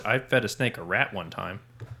I fed a snake a rat one time.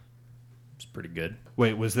 It's pretty good.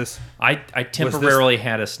 Wait, was this? I temporarily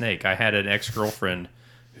had a snake. I had an ex-girlfriend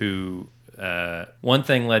who one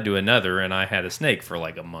thing led to another, and I had a snake for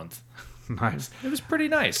like a month. Nice. It was pretty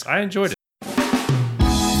nice. I enjoyed it.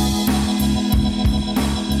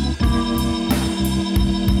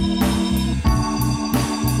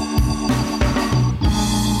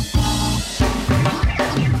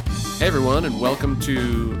 Hey everyone, and welcome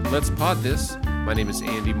to Let's Pod This. My name is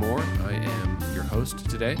Andy Moore. I am your host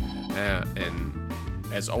today, and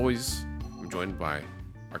as always, I'm joined by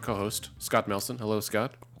our co-host Scott Melson. Hello,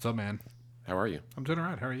 Scott. What's up, man? How are you? I'm doing all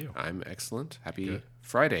right. How are you? I'm excellent. Happy Good.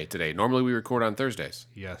 Friday today. Normally we record on Thursdays.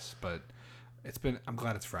 Yes, but I'm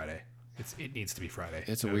glad it's Friday. It needs to be Friday.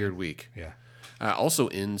 It's a weird week. Yeah. Also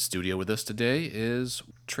in studio with us today is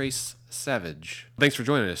Trace Savage. Thanks for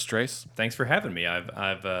joining us, Trace. Thanks for having me.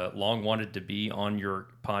 I've long wanted to be on your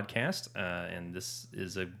podcast, and this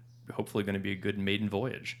is hopefully going to be a good maiden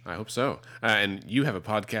voyage. I hope so. And you have a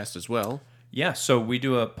podcast as well. Yeah, so we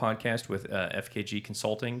do a podcast with FKG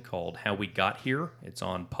Consulting called How We Got Here. It's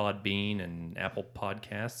on Podbean and Apple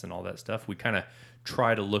Podcasts and all that stuff. We kind of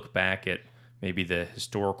try to look back at maybe the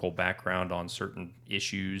historical background on certain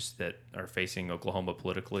issues that are facing Oklahoma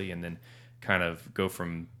politically, and then kind of go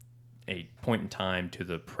from a point in time to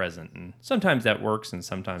the present. And sometimes that works, and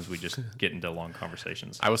sometimes we just get into long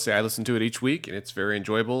conversations. I will say I listen to it each week, and it's very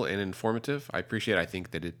enjoyable and informative. I appreciate it. I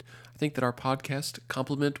think that our podcast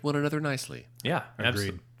complement one another nicely. Yeah,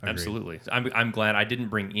 Agreed. absolutely. I'm glad I didn't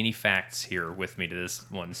bring any facts here with me to this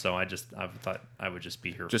one, so I thought I would just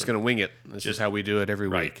be here. Just going to wing it. This is how we do it every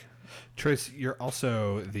week. Trace, you're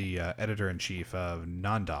also the editor-in-chief of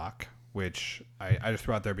NonDoc, which I just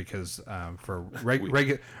threw out there because for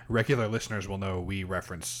regular listeners will know we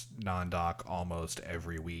reference NonDoc almost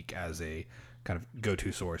every week as a kind of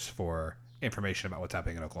go-to source for information about what's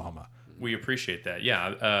happening in Oklahoma. We appreciate that.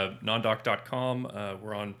 Yeah, nondoc.com.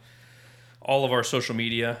 We're on all of our social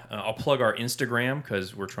media. I'll plug our Instagram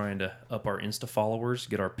because we're trying to up our Insta followers,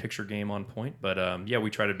 get our picture game on point. But yeah, we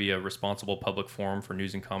try to be a responsible public forum for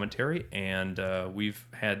news and commentary. And we've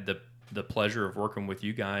had the pleasure of working with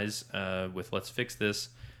you guys with Let's Fix This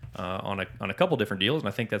on a couple different deals. And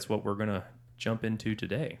I think that's what we're going to jump into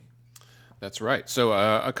today. That's right. So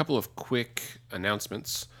a couple of quick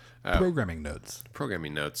announcements. Programming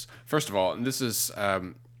notes. First of all, and this is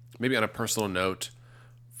maybe on a personal note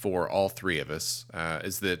for all three of us,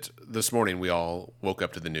 is that this morning we all woke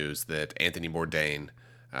up to the news that Anthony Bourdain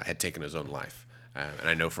had taken his own life. And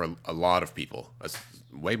I know for a lot of people,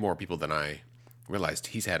 way more people than I realized,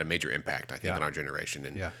 he's had a major impact, I think, on our generation.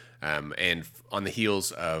 And and on the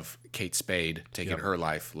heels of Kate Spade taking her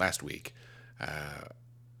life last week,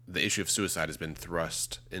 the issue of suicide has been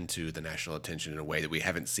thrust into the national attention in a way that we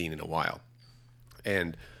haven't seen in a while.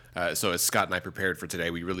 And so as Scott and I prepared for today,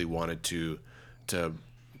 we really wanted to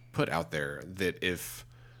put out there that if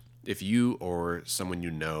you or someone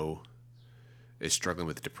you know is struggling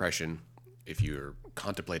with depression, if you're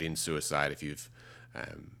contemplating suicide, if you've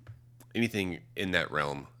anything in that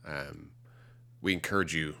realm, we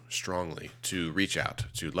encourage you strongly to reach out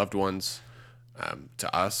to loved ones,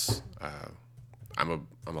 to us. I'm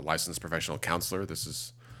a licensed professional counselor. This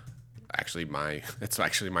is actually my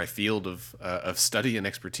field of study and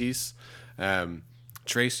expertise.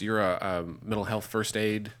 Trace, you're a mental health first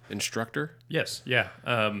aid instructor. Yes, yeah.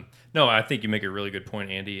 No, I think you make a really good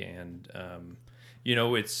point, Andy. And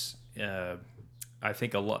it's I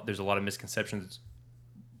think there's a lot of misconceptions.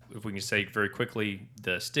 If we can say very quickly,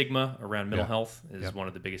 the stigma around mental health is one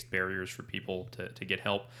of the biggest barriers for people to get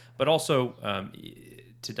help. But also,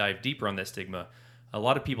 to dive deeper on that stigma, a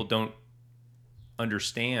lot of people don't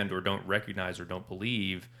understand or don't recognize or don't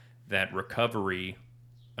believe that recovery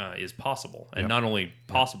is possible, and not only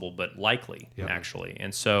possible but likely, actually.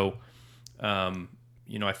 And so,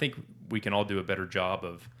 I think we can all do a better job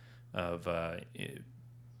of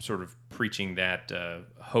sort of preaching that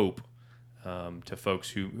hope to folks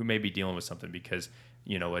who may be dealing with something, because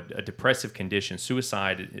a depressive condition,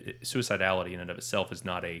 suicidality in and of itself is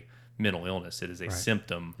not a mental illness. It is a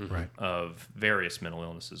symptom of various mental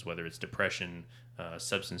illnesses, whether it's depression,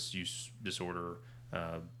 substance use disorder,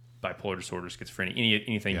 bipolar disorder, schizophrenia,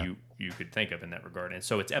 anything you could think of in that regard. And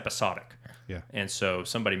so it's episodic. Yeah. And so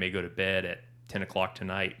somebody may go to bed at 10 o'clock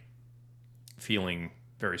tonight feeling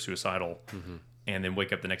very suicidal, and then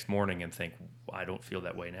wake up the next morning and think, I don't feel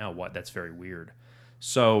that way now. What? That's very weird.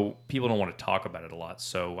 So people don't want to talk about it a lot.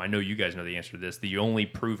 So I know you guys know the answer to this. The only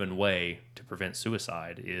proven way to prevent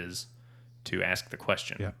suicide is to ask the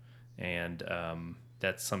question. Yeah. And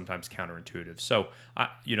that's sometimes counterintuitive. So,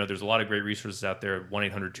 there's a lot of great resources out there.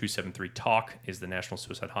 1-800-273-TALK is the National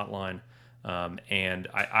Suicide Hotline. And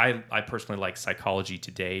I personally like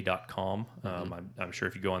psychologytoday.com. I'm sure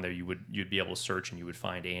if you go on there, you'd be able to search and you would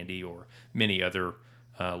find Andy or many other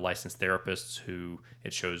licensed therapists who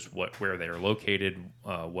it shows where they are located,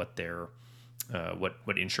 what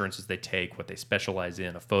insurances they take, what they specialize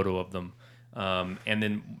in, a photo of them. And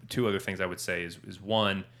then two other things I would say is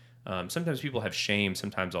one, sometimes people have shame.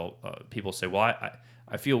 Sometimes people say, well,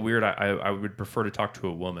 I feel weird. I would prefer to talk to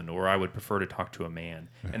a woman, or I would prefer to talk to a man.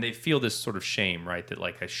 Yeah. And they feel this sort of shame, right? That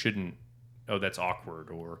like I shouldn't, that's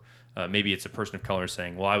awkward. Or maybe it's a person of color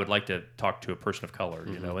saying, well, I would like to talk to a person of color,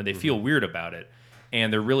 and they feel weird about it.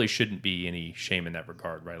 And there really shouldn't be any shame in that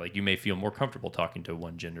regard, right? Like you may feel more comfortable talking to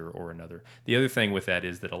one gender or another. The other thing with that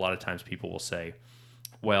is that a lot of times people will say,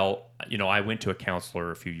 well, I went to a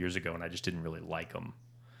counselor a few years ago and I just didn't really like them,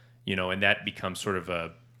 and that becomes sort of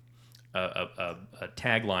a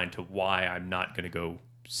tagline to why I'm not going to go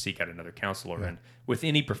seek out another counselor. Right. And with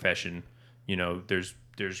any profession, there's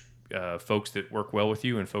folks that work well with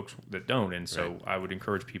you and folks that don't. And so I would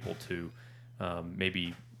encourage people to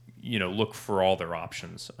maybe look for all their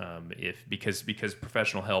options, because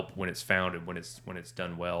professional help, when it's found and when it's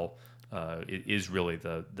done well, it is really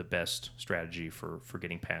the best strategy for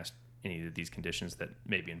getting past any of these conditions that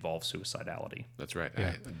maybe involve suicidality. That's right.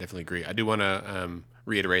 Yeah. I definitely agree. I do want to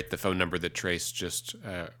reiterate the phone number that Trace just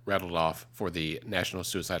rattled off for the National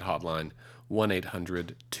Suicide Hotline,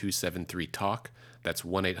 1-800-273-TALK. That's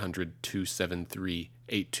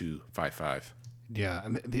 1-800-273-8255. Yeah,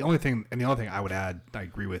 and the only thing I would add, I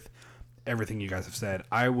agree with everything you guys have said.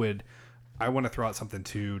 I want to throw out something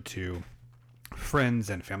to friends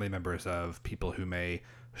and family members of people who may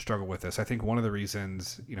struggle with this. I think one of the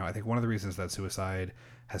reasons that suicide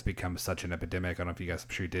has become such an epidemic, I don't know if you guys,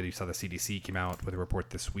 I'm sure you saw the CDC came out with a report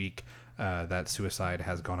this week that suicide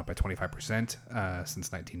has gone up by 25%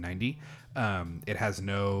 since 1990. It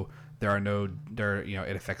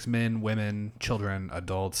affects men, women, children,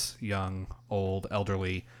 adults, young, old,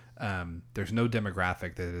 elderly. There's no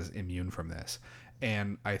demographic that is immune from this.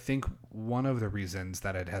 And I think one of the reasons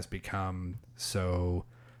that it has become so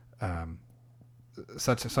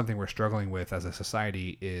such something we're struggling with as a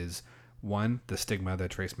society is, one, the stigma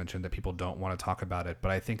that Trace mentioned, that people don't want to talk about it.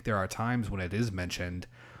 But I think there are times when it is mentioned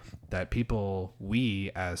that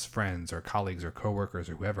we as friends or colleagues or coworkers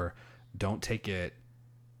or whoever, don't take it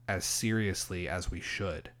as seriously as we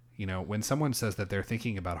should. When someone says that they're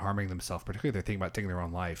thinking about harming themselves, particularly if they're thinking about taking their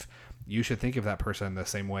own life, you should think of that person the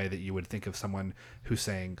same way that you would think of someone who's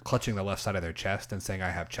clutching the left side of their chest and saying,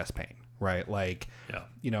 I have chest pain, right? Like,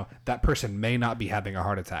 that person may not be having a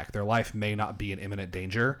heart attack. Their life may not be in imminent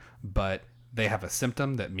danger, but they have a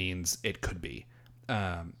symptom that means it could be.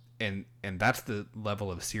 And that's the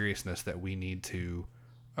level of seriousness that we need to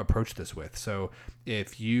approach this with. So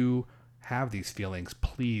if you have these feelings,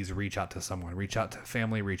 please reach out to someone, reach out to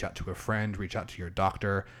family, reach out to a friend, reach out to your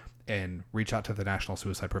doctor, and reach out to the National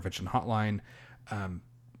Suicide Prevention Hotline.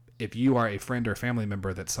 If you are a friend or family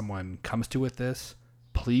member that someone comes to with this,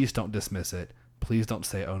 please don't dismiss it. Please don't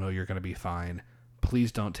say, oh no, you're going to be fine.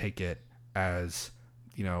 Please don't take it as,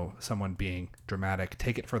 someone being dramatic.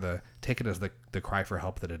 Take it as the cry for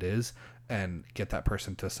help that it is, and get that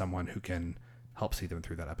person to someone who can help see them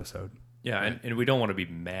through that episode. Yeah, right. and we don't want to be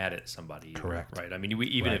mad at somebody. Correct. Right. I mean,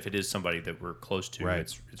 even if it is somebody that we're close to,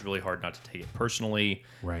 it's really hard not to take it personally,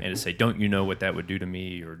 and to say, don't you know what that would do to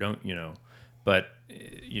me, or don't you know? But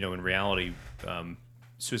in reality,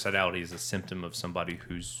 suicidality is a symptom of somebody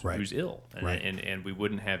who's ill, and we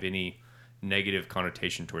wouldn't have any negative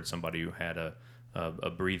connotation towards somebody who had a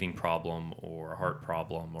breathing problem or a heart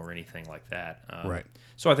problem or anything like that.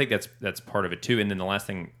 So I think that's part of it too. And then the last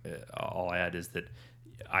thing I'll add is that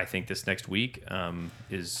I think this next week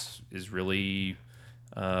is really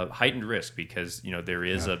heightened risk, because there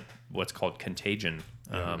is what's called contagion,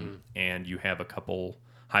 and you have a couple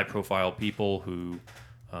high-profile people who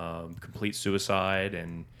complete suicide,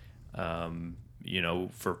 and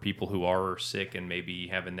for people who are sick and maybe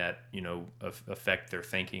having that affect their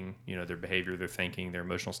thinking, their behavior, their thinking, their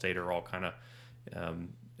emotional state are all kind of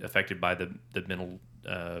affected by the mental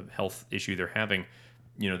health issue they're having.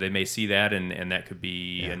 They may see that, and that could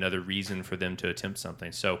be another reason for them to attempt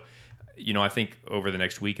something. So, I think over the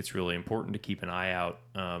next week, it's really important to keep an eye out,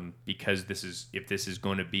 because if this is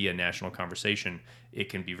going to be a national conversation, it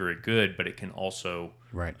can be very good, but it can also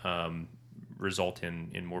result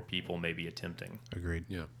in more people maybe attempting. Agreed.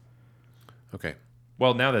 Yeah. Okay.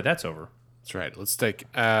 Well, now that's over. That's right. Let's take.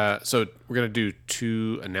 So we're going to do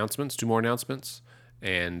two more announcements.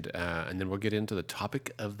 and then we'll get into the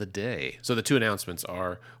topic of the day. So the two announcements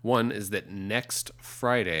are: one is that next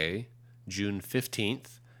Friday, June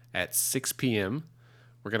 15th at 6 p.m.,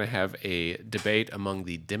 we're going to have a debate among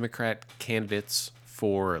the Democrat candidates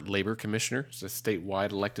for Labor Commissioner. It's a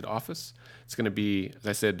statewide elected office. It's going to be, as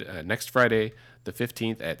I said, next Friday, the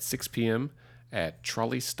 15th at 6 p.m. at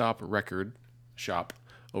Trolley Stop Record Shop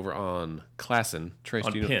over on Classen. Trace,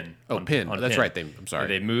 On do you know- Penn. Oh, On- Penn. on That's Penn. right. I'm sorry.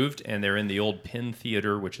 They moved, and they're in the old Penn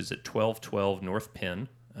Theater, which is at 1212 North Penn.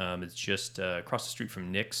 It's just across the street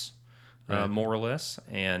from Nick's, more or less.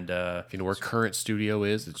 And If you know where current studio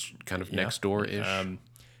is, it's kind of next door-ish.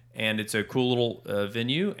 and it's a cool little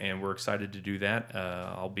venue, and we're excited to do that.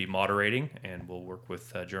 I'll be moderating, and we'll work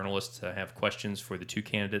with journalists to have questions for the two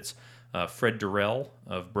candidates, Fred Durrell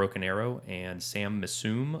of Broken Arrow and Sam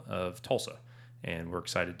Massoum of Tulsa. And we're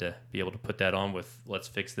excited to be able to put that on with Let's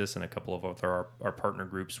Fix This and a couple of our partner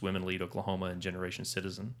groups, Women Lead Oklahoma and Generation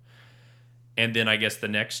Citizen. And then I guess the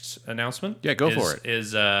next announcement for it.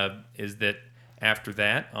 is that after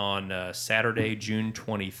that, on Saturday, June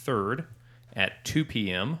 23rd at 2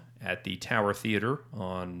 p.m. at the Tower Theater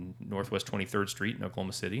on Northwest 23rd Street in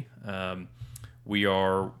Oklahoma City, we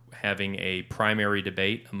are having a primary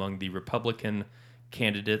debate among the Republican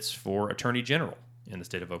candidates for Attorney General in the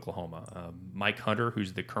state of Oklahoma. Mike Hunter,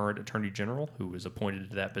 who's the current Attorney General, who was appointed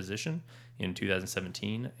to that position in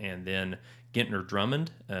 2017, and then Gentner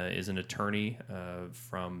Drummond is an attorney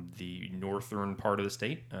from the northern part of the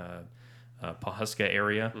state, Pawhuska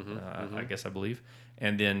area, I guess I believe.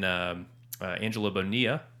 And then Angela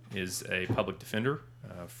Bonilla is a public defender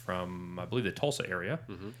from, I believe, the Tulsa area.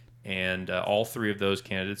 And all three of those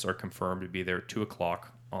candidates are confirmed to be there at 2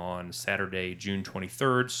 o'clock on Saturday, June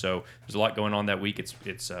 23rd. So there's a lot going on that week.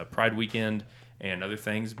 It's Pride Weekend and other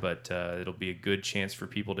things, but it'll be a good chance for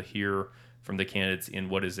people to hear from the candidates in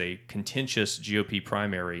what is a contentious GOP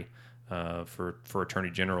primary for Attorney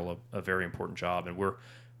General, a very important job. And we're,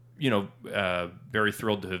 very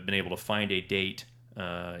thrilled to have been able to find a date,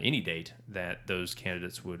 any date, that those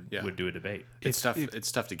candidates would do a debate. It's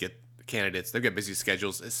tough to get candidates. They've got busy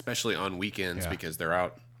schedules, especially on weekends, because they're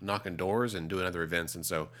out knocking doors and doing other events. And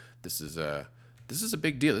so this is a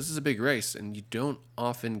big deal. This is a big race, and you don't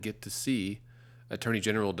often get to see Attorney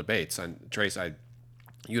General debates. And Trace,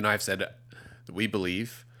 you and I have said that we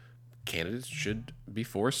believe candidates should be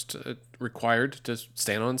required to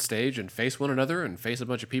stand on stage and face one another and face a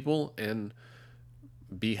bunch of people and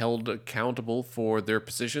be held accountable for their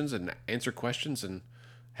positions and answer questions and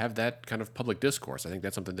have that kind of public discourse. I think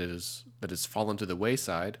that's something that has fallen to the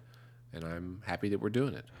wayside, and I'm happy that we're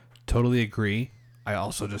doing it. Totally agree. I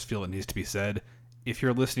also just feel it needs to be said, if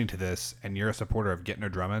you're listening to this and you're a supporter of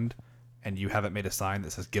Gentner Drummond and you haven't made a sign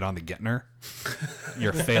that says "Get on the Gentner,"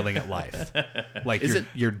 you're failing at life. Like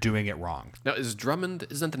you're doing it wrong. Now, is Drummond,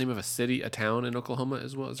 isn't that the name of a town in Oklahoma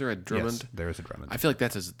as well? Is there a Drummond? Yes, there is a Drummond. I feel like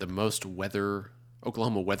that's the most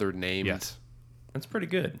Oklahoma weather named. Yes. That's pretty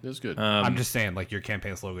good. It was good. I'm just saying, like, your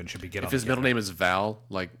campaign slogan should be "Get on if the his middle Gentner." name is Val,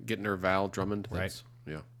 like Gentner Val Drummond, Right.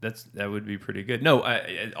 Yeah. That would be pretty good. No,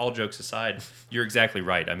 all jokes aside, you're exactly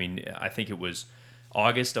right. I mean, I think it was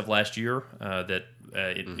August of last year that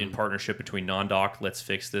in partnership between NonDoc, Let's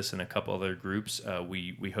Fix This, and a couple other groups,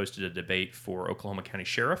 we hosted a debate for Oklahoma County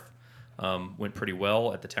Sheriff. Went pretty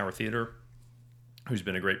well at the Tower Theater, who's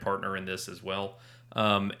been a great partner in this as well.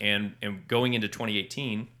 And going into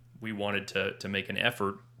 2018, we wanted to make an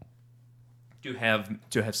effort to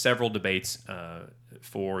have several debates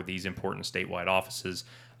for these important statewide offices.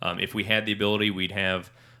 If we had the ability, we'd have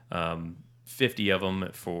 50 of them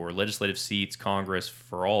for legislative seats, Congress,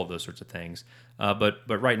 for all of those sorts of things. But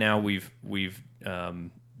right now we've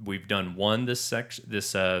done one this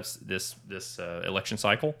election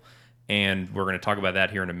cycle, and we're going to talk about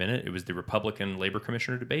that here in a minute. It was the Republican Labor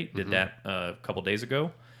Commissioner debate. Did that a couple days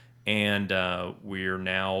ago. And we're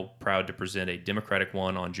now proud to present a Democratic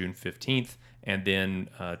one on June 15th, and then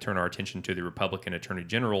turn our attention to the Republican Attorney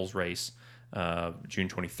General's race, June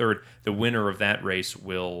 23rd. The winner of that race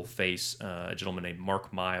will face a gentleman named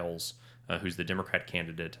Mark Miles, who's the Democrat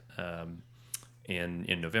candidate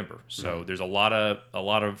in November. So there's a lot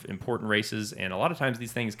of important races, and a lot of times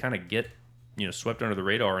these things kind of get swept under the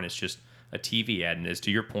radar, and it's just a TV ad. And as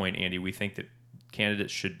to your point, Andy, we think that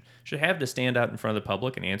candidates should have to stand out in front of the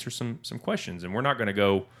public and answer some questions. And we're not going to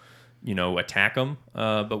go, attack them,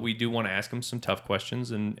 but we do want to ask them some tough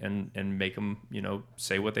questions and make them,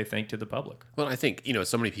 say what they think to the public. Well, I think,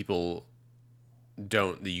 so many people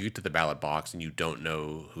you get to the ballot box and you don't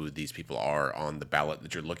know who these people are on the ballot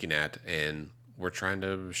that you're looking at. And we're trying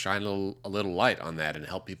to shine a little light on that and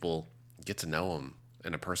help people get to know them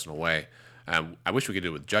in a personal way. I wish we could do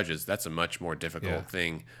it with judges. That's a much more difficult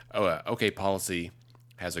thing. OK Policy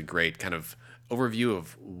has a great kind of overview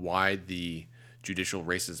of why the judicial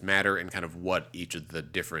races matter and kind of what each of the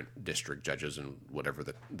different district judges and whatever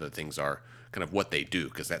the things are, kind of what they do,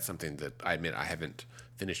 because that's something that I admit I haven't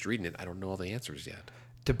finished reading it. I don't know all the answers yet.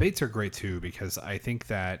 Debates are great too, because I think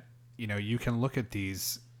that, you can look at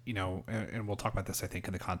these, and we'll talk about this, I think,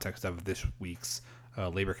 in the context of this week's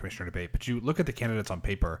labor commissioner debate, but you look at the candidates on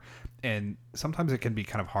paper, and sometimes it can be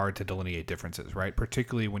kind of hard to delineate differences, right?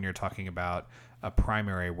 Particularly when you're talking about a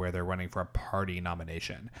primary where they're running for a party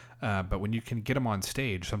nomination. But when you can get them on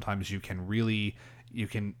stage, sometimes you can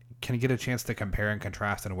get a chance to compare and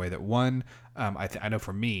contrast in a way that, one, I know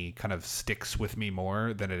for me, kind of sticks with me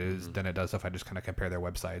more than it does if I just kind of compare their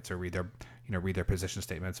websites or read their position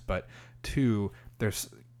statements. But two, there's,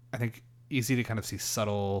 I think, easy to kind of see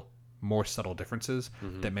more subtle differences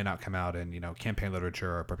that may not come out in campaign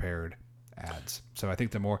literature or prepared ads. So I think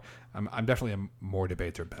the more I'm definitely more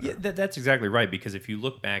debates are better. Yeah, that's exactly right, because if you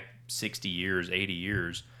look back 60 years, 80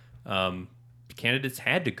 years, candidates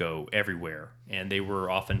had to go everywhere, and they were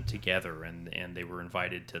often together, and they were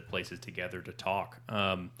invited to places together to talk,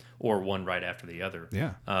 or one right after the other.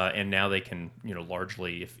 Yeah. And now they can,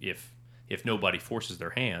 largely, if nobody forces their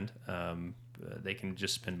hand, they can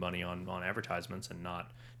just spend money on advertisements and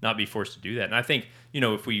not be forced to do that. And I think,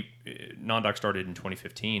 if NonDoc started in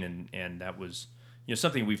 2015, and that was,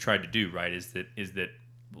 something we've tried to do, right, is that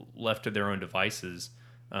left to their own devices,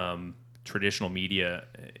 traditional media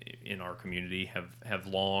in our community have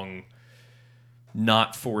long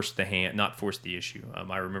not forced the issue.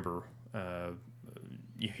 I remember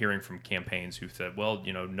hearing from campaigns who said, well,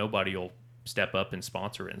 nobody will step up and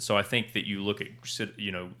sponsor it. And so I think that you look at,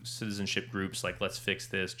 citizenship groups like Let's Fix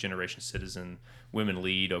This, Generation Citizen, Women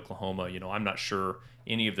Lead, Oklahoma, I'm not sure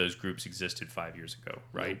any of those groups existed 5 years ago,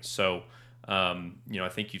 right? Nope. So, I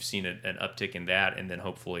think you've seen an uptick in that, and then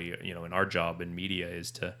hopefully, in our job in media is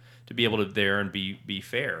to be able to there and be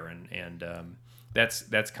fair, and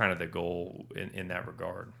that's kind of the goal in that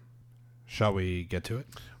regard. Shall we get to it?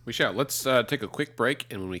 We shall. Let's take a quick break,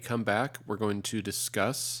 and when we come back, we're going to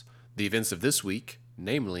discuss the events of this week,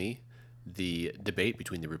 namely the debate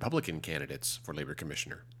between the Republican candidates for labor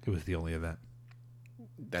commissioner. It was the only event.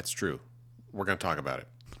 That's true. We're going to talk about it.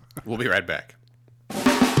 We'll be right back.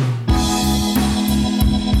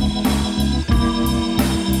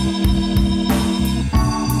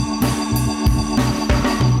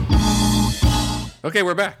 Okay,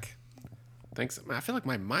 we're back. Thanks. I feel like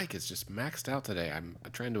my mic is just maxed out today. I'm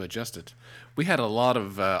trying to adjust it. We had a lot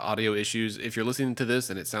of audio issues. If you're listening to this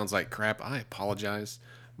and it sounds like crap, I apologize.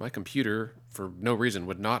 My computer, for no reason,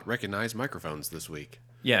 would not recognize microphones this week.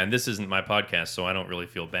 Yeah, and this isn't my podcast, so I don't really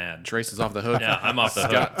feel bad. Trace is off the hook. Yeah, I'm off the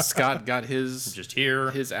hook. Scott got his just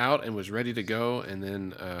here, his out, and was ready to go, and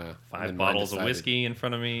then 5 bottles of whiskey in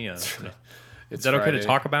front of me. Is that Friday. Okay to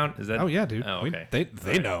talk about? Is that? Oh yeah, dude. Oh, okay.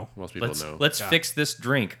 They know. Most people know. Let's fix this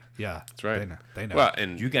drink. Yeah, that's right. They know. Well,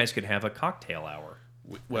 and you guys could have a cocktail hour.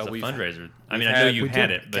 Well, as a we've fundraiser. I mean, I know you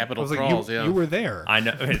had it, but Capital like, Crawls. you were there. I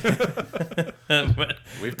know.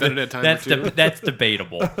 We've done it at times too. That's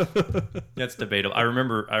debatable. That's debatable. I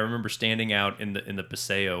remember standing out in the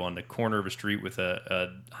Paseo on the corner of a street with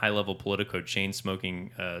a high-level Politico chain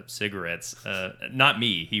smoking cigarettes. Not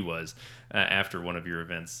me, he was. After one of your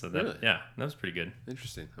events, so that really? Yeah, that was pretty good.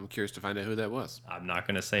 Interesting. I'm curious to find out who that was. I'm not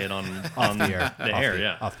going to say it on the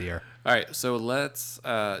air. Off the air. All right, so let's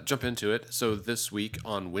jump into it. So this week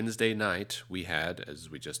on Wednesday night, we had, as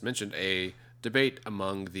we just mentioned, a debate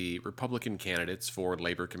among the Republican candidates for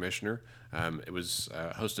labor commissioner. It was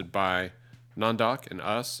hosted by NonDoc and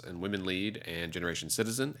us and Women Lead and Generation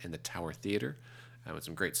Citizen and the Tower Theater with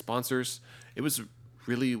some great sponsors. It was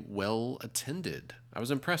really well attended. I was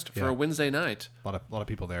impressed for a Wednesday night. A lot of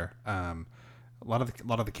people there. A lot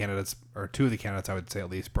of the candidates, or two of the candidates, I would say at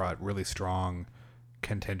least, brought really strong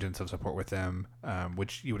contingents of support with them,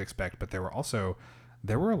 which you would expect. But there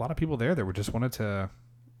were a lot of people there that just wanted to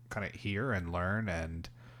kind of hear and learn and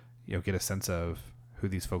get a sense of who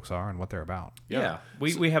these folks are and what they're about. Yeah.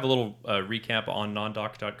 We have a little recap on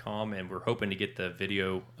nondoc.com, and we're hoping to get the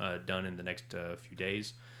video done in the next few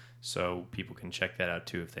days, so people can check that out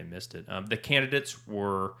too if they missed it. The candidates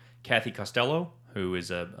were Kathy Costello, who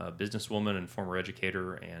is a businesswoman and former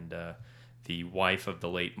educator, and the wife of the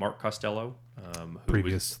late Mark Costello, who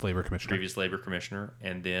previous labor commissioner,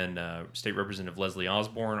 and then State Representative Leslie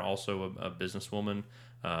Osborne, also a businesswoman,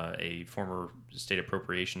 a former state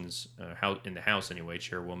appropriations in the House anyway,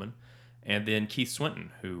 chairwoman, and then Keith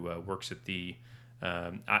Swinton, who works at the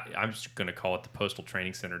I'm just going to call it the Postal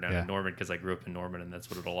Training Center down in Norman because I grew up in Norman, and that's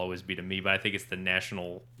what it'll always be to me. But I think it's the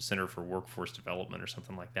National Center for Workforce Development or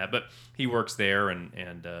something like that. But he works there,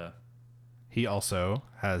 and he also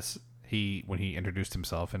has when he introduced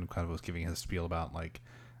himself and kind of was giving his spiel about like,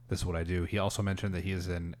 this is what I do. He also mentioned that he is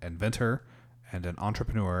an inventor and an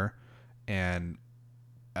entrepreneur, and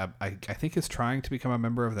I think is trying to become a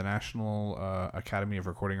member of the National Academy of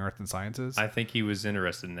Recording Arts and Sciences. I think he was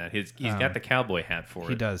interested in that. He's got the cowboy hat for it.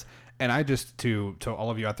 He does. And I just, to all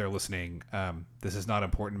of you out there listening, this is not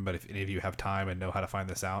important, but if any of you have time and know how to find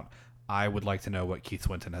this out, I would like to know what Keith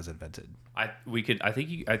Swinton has invented. I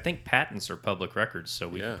think patents are public records, so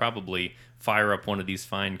we could probably fire up one of these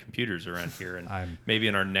fine computers around here, and maybe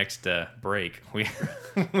in our next break we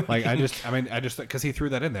because he threw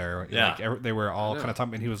that in there. Yeah, like, they were all kind of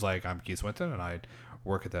talking, and he was like, "I'm Keith Swinton, and I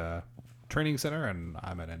work at the training center, and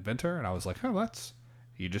I'm an inventor." And I was like, "Oh,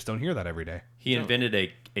 you just don't hear that every day." He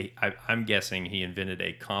invented I'm guessing he invented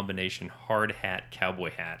a combination hard hat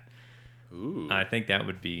cowboy hat. Ooh, I think that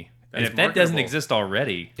would be. And if that doesn't exist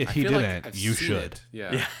already, if he didn't, you should.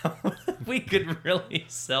 Yeah. We could really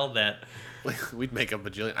sell that. We'd make a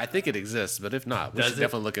bajillion. I think it exists, but if not, we should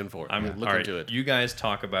definitely look in for it. Look into it. You guys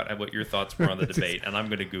talk about what your thoughts were on the debate, and I'm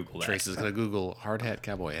going to Google that. Trace is going to Google hard hat,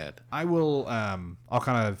 cowboy hat. I will. I'll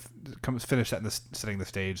kind of finish that setting the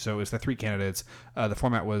stage. So it's the three candidates. The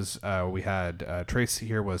format was we had Trace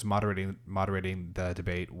here was moderating the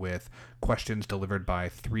debate with questions delivered by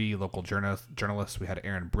three local journalists. We had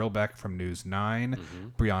Aaron Brilbeck from News 9,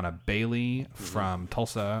 Brianna Bailey from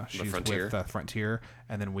Tulsa. She's with Frontier.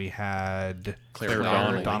 And then we had Claire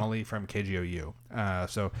Donnelly from KGOU.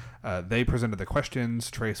 So they presented the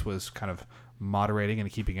questions. Trace was kind of moderating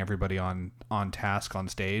and keeping everybody on task on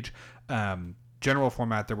stage. General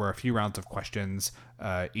format, there were a few rounds of questions.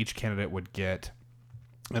 Each candidate would get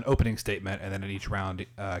an opening statement, and then in each round,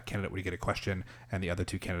 candidate would get a question, and the other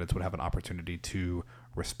two candidates would have an opportunity to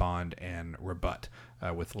respond and rebut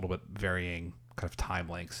with a little bit varying kind of time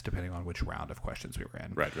lengths depending on which round of questions we were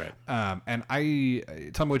in. Right. And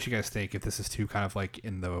tell me what you guys think, if this is too kind of like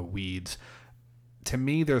in the weeds. To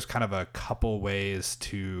me, there's kind of a couple ways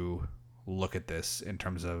to look at this in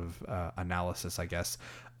terms of analysis, I guess.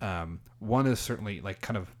 One is certainly like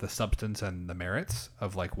kind of the substance and the merits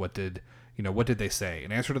of like what did they say?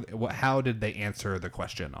 In answer to how did they answer the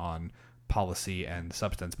question on policy and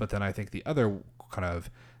substance? But then I think the other kind of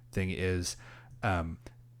thing is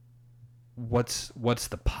what's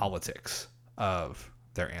the politics of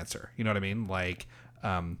their answer? You know what I mean? Like,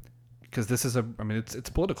 because this is it's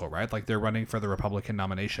political, right? Like they're running for the Republican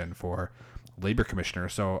nomination for labor commissioner.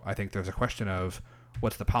 So I think there's a question of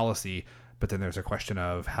what's the policy, but then there's a question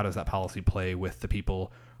of how does that policy play with the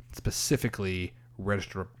people, specifically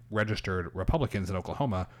registered Republicans in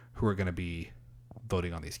Oklahoma, who are going to be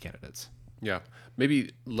voting on these candidates. Yeah.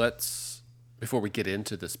 Maybe before we get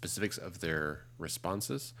into the specifics of their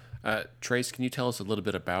responses, Trace, can you tell us a little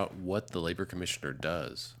bit about what the labor commissioner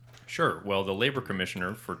does? Sure. Well, the labor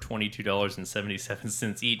commissioner for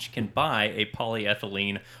 $22.77 each can buy a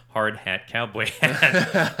polyethylene hard hat cowboy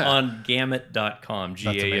hat on Gamut.com,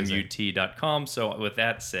 GAMUT.com. So with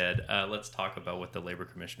that said, let's talk about what the labor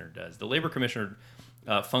commissioner does. The labor commissioner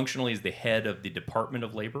functionally is the head of the Department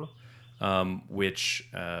of Labor, which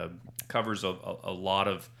covers a lot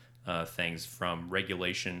of things, from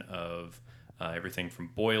regulation of everything from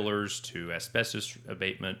boilers to asbestos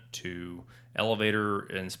abatement to elevator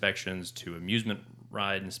inspections to amusement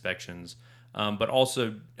ride inspections, but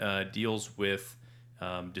also deals with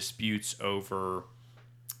disputes over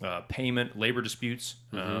payment, labor disputes.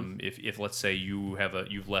 If let's say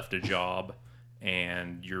you've left a job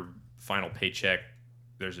and your final paycheck,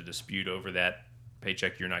 there's a dispute over that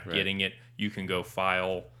paycheck, you're not getting it, you can go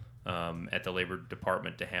file at the Labor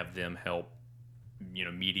Department to have them help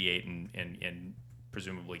mediate and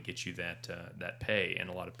presumably get you that pay. And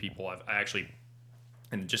a lot of people, I actually,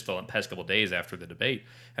 in just the past couple of days after the debate,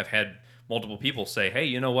 have had multiple people say, hey,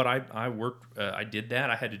 you know what, I worked, I did that,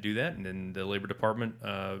 I had to do that, and then the Labor Department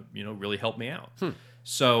really helped me out.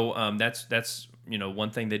 So that's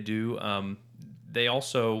one thing they do. They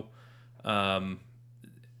also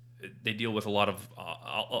they deal with a lot of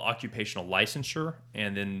occupational licensure,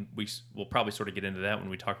 and then we'll probably sort of get into that when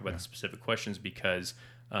we talk about the specific questions, because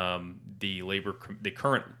the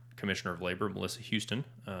current commissioner of labor, Melissa Houston,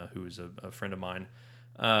 who is a friend of mine,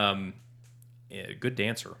 a good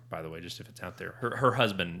dancer, by the way, just if it's out there. Her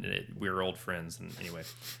husband, we're old friends, and anyway,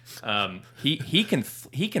 he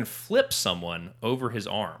can flip someone over his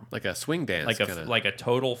arm, like a swing dance, like a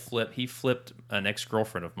total flip. He flipped an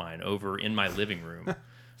ex-girlfriend of mine over in my living room.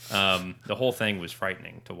 The whole thing was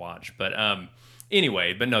frightening to watch, but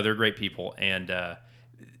Anyway, but no, they're great people, and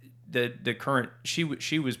the current she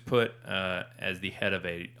was put as the head of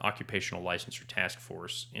a occupational licensure task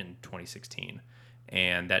force in 2016,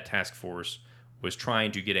 and that task force was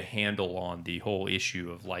trying to get a handle on the whole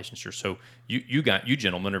issue of licensure. So you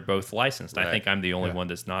gentlemen are both licensed. Right. I think I'm the only one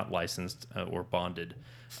that's not licensed or bonded.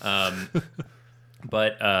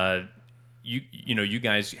 But you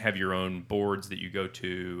guys have your own boards that you go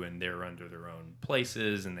to, and they're under their own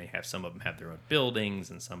places, and some of them have their own buildings,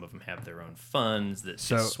 and some of them have their own funds that's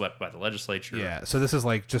just swept by the legislature. Yeah. So this is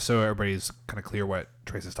like, just so everybody's kind of clear what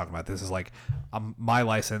Trace is talking about. This is like my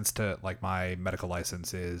license to, like, my medical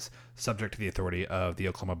license is subject to the authority of the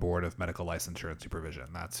Oklahoma Board of Medical Licensure and Supervision.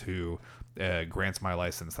 That's who grants my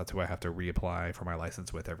license. That's who I have to reapply for my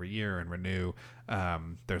license with every year and renew.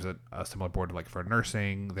 There's a similar board like for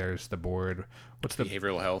nursing. There's the board. What's the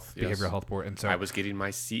Behavioral health. behavioral Yes. health board? And so I was getting my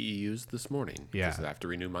CEUs this morning. Yeah. Because I have to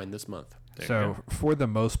renew mine this month. So for the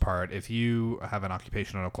most part, if you have an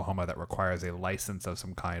occupation in Oklahoma that requires a license of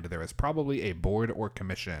some kind, there is probably a board or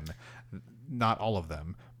commission. Not all of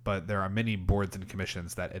them, but there are many boards and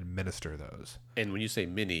commissions that administer those. And when you say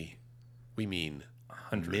many, we mean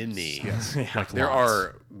Hundreds. many. Yes, like There lots.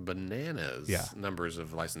 are bananas Yeah. numbers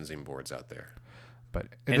of licensing boards out there. But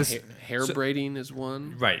And this, Hair braiding is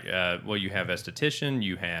one. Right. Well, you have esthetician.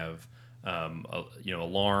 You have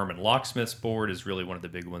alarm and locksmiths board is really one of the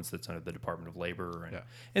big ones that's under the Department of Labor,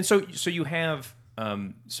 and so you have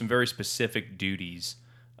some very specific duties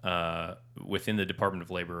within the Department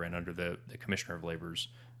of Labor and under the Commissioner of Labor's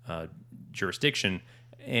jurisdiction.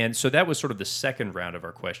 And so that was sort of the second round of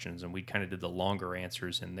our questions, and we kind of did the longer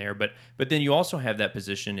answers in there. But then you also have that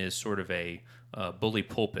position as sort of a bully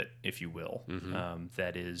pulpit, if you will,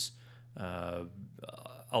 that is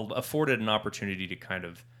afforded an opportunity to kind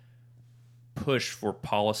of push for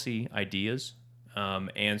policy ideas.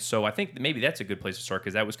 And so I think maybe that's a good place to start,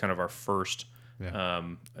 because that was kind of our first.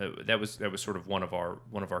 That was sort of one of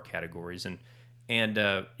our categories, and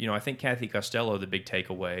I think Kathy Costello, the big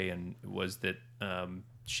takeaway was that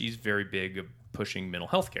she's very big of pushing mental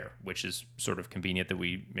health care, which is sort of convenient that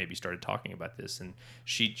we maybe started talking about this. And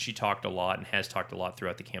she talked a lot and has talked a lot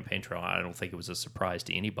throughout the campaign trail. I don't think it was a surprise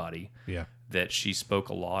to anybody that she spoke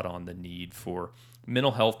a lot on the need for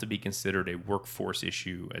mental health to be considered a workforce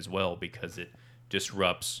issue as well, because it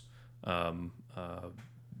disrupts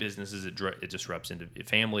businesses, it disrupts into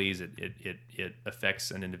families, it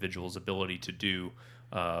affects an individual's ability to do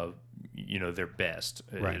their best,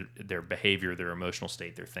 their behavior, their emotional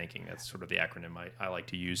state, their thinking. That's sort of the acronym I like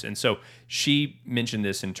to use. And so she mentioned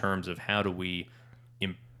this in terms of how do we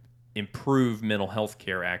improve mental health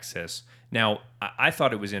care access. Now, I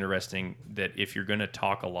thought it was interesting that if you're going to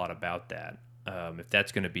talk a lot about that, if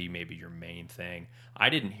that's going to be maybe your main thing, I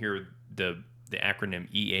didn't hear the acronym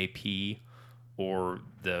EAP or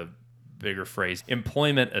the bigger phrase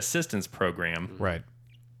Employment Assistance Program. right.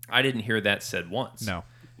 I didn't hear that said once. No.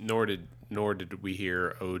 Nor did we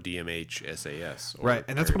hear ODMH SAS. Right,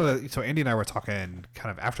 and that's one of the. So Andy and I were talking kind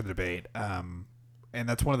of after the debate, and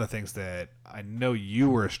that's one of the things that I know you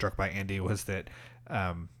were struck by, Andy, was that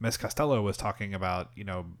Ms. Costello was talking about.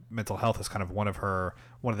 Mental health is kind of one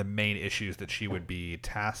of the main issues that she would be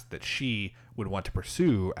tasked, that she would want to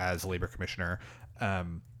pursue as labor commissioner.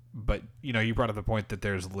 But you brought up the point that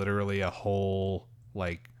there's literally a whole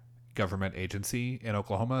government agency in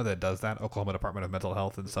Oklahoma that does that, Oklahoma Department of Mental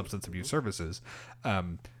Health and Substance Abuse Services,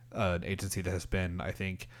 an agency that has been, I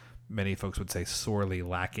think many folks would say, sorely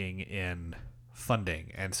lacking in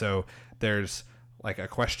funding. And so there's a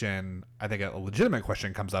question, I think a legitimate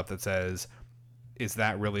question comes up that says, is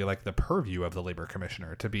that really the purview of the labor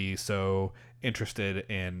commissioner to be so interested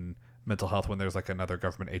in mental health when there's another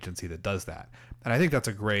government agency that does that? And I think that's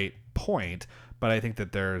a great point, but I think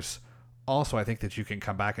that there's also, I think that you can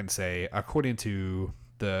come back and say, according to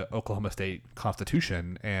the Oklahoma State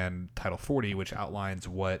Constitution and Title 40, which outlines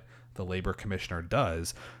what the labor commissioner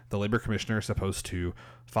does, the labor commissioner is supposed to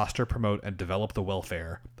foster, promote, and develop the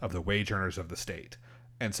welfare of the wage earners of the state.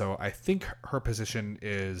 And so I think her position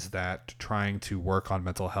is that trying to work on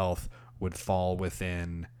mental health would fall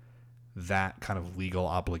within that kind of legal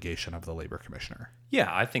obligation of the labor commissioner. Yeah,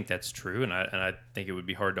 I think that's true, and I think it would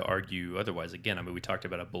be hard to argue otherwise. Again, I mean, we talked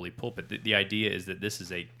about a bully pulpit. The idea is that this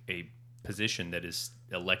is a position that is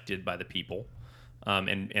elected by the people,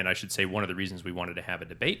 and I should say one of the reasons we wanted to have a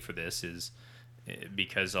debate for this is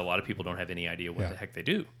because a lot of people don't have any idea what the heck they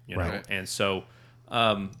do, Right. And so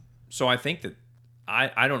I think that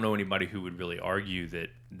I don't know anybody who would really argue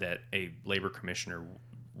that a labor commissioner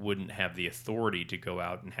wouldn't have the authority to go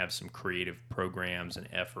out and have some creative programs and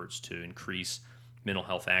efforts to increase mental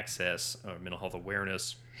health access or mental health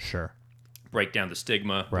awareness. Sure. break down the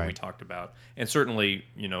stigma that we Right. talked about. And certainly,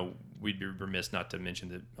 we'd be remiss not to mention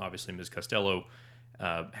that obviously Ms. Costello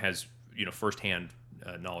has, firsthand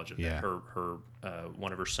knowledge of Yeah. that. Her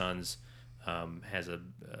one of her sons has a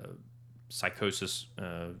psychosis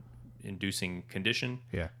inducing condition.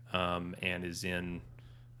 Yeah. And is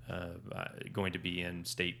going to be in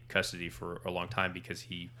state custody for a long time because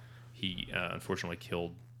he unfortunately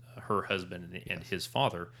killed her husband and his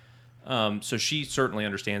father. So she certainly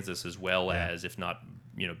understands this as well as, if not,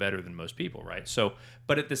 better than most people, right? So,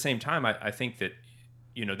 but at the same time, I think that,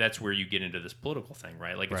 that's where you get into this political thing,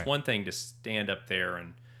 right? Like, it's Right. one thing to stand up there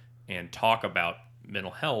and talk about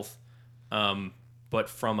mental health, but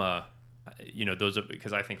from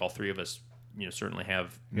because I think all three of us, certainly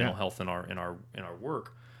have mental health in our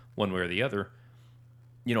work, one way or the other.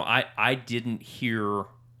 I didn't hear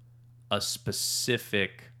a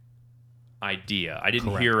specific idea. I didn't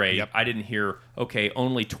Correct. hear Yep. I didn't hear, okay,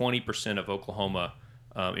 only 20% of Oklahoma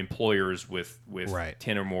employers with Right.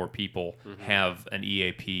 10 or more people have an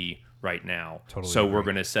EAP right now. Totally so we're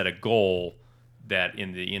agree. going to set a goal that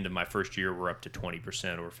in the end of my first year we're up to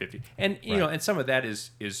 20% or 50%. And and some of that is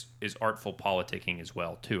artful politicking as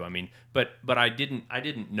well too. I mean, but I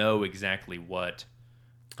didn't know exactly what.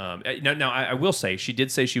 Now I will say she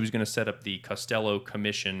did say she was going to set up the Costello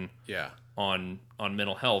Commission Yeah. on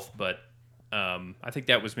mental health, but I think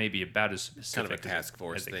that was maybe about as specific Kind of a task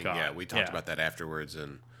force as it thing. got. Yeah, we talked about that afterwards,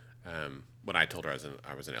 and when I told her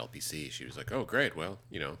I was an LPC, she was like, "Oh, great. Well,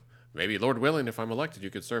 maybe Lord willing, if I'm elected, you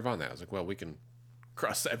could serve on that." I was like, "Well, we can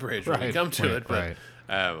cross that bridge when we Right, come to right, it." But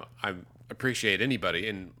right. I appreciate anybody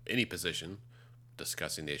in any position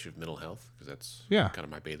discussing the issue of mental health because that's Yeah. kind of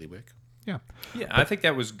my bailiwick. Yeah. Yeah, I think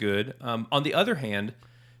that was good. On the other hand,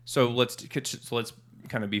 so let's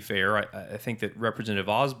kind of be fair. I think that Representative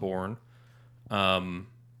Osborne,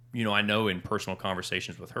 I know in personal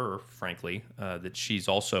conversations with her, frankly, that she's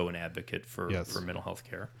also an advocate for Yes. mental health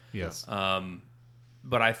care. Yes.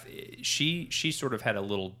 But she sort of had a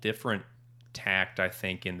little different tact, I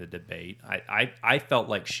think, in the debate. I felt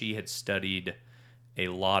like she had studied a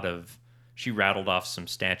lot of. She rattled off some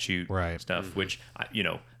statute Right. stuff, which I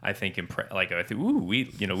think we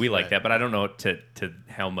like that, but I don't know to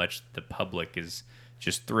how much the public is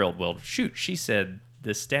just thrilled. Well, shoot, she said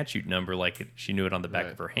this statute number she knew it on the back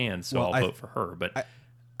of her hand, so Well, I'll vote for her. But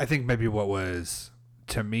I think maybe what was,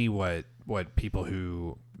 to me, what people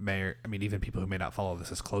who even people who may not follow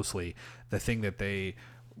this as closely, the thing that they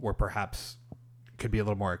were perhaps could be a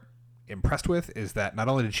little more impressed with is that not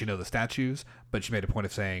only did she know the statutes, but she made a point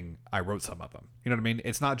of saying, I wrote some of them. You know what I mean?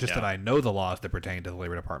 It's not just that I know the laws that pertain to the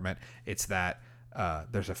Labor Department. It's that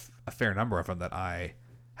there's a fair number of them that I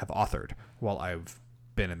have authored while I've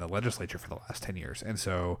been in the legislature for the last 10 years. And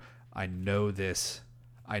so I know this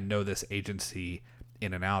agency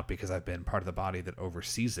in and out because I've been part of the body that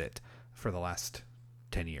oversees it for the last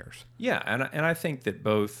 10 years. yeah, and I think that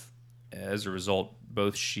as a result,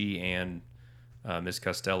 both she and Ms.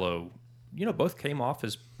 Costello, both came off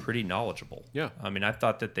as pretty knowledgeable. Yeah. I mean, I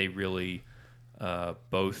thought that they really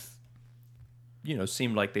both,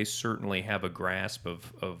 seemed like they certainly have a grasp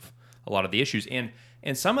of a lot of the issues. And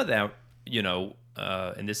some of that,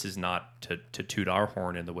 and this is not to toot our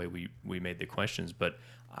horn in the way we made the questions, but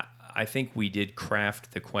I think we did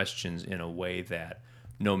craft the questions in a way that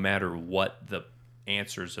no matter what the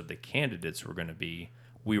answers of the candidates were going to be,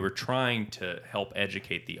 we were trying to help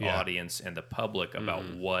educate the audience and the public about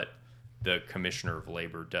what the Commissioner of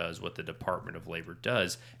Labor does, what the Department of Labor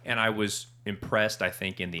does. And I was impressed, I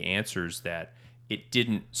think, in the answers that it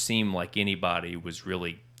didn't seem like anybody was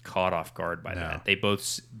really caught off guard by that. They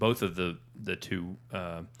both of the two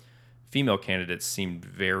female candidates seemed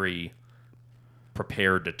very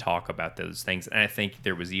prepared to talk about those things. And I think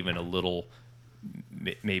there was even a little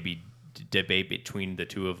maybe debate between the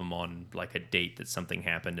two of them on like a date that something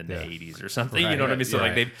happened in the 80s or something. Right. You know what I mean? So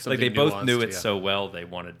Right. they both Something knew it nuanced, so well they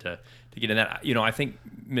wanted to get in that. I think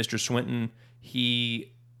Mr. Swinton,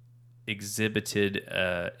 he exhibited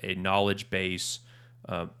a knowledge base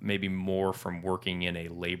maybe more from working in a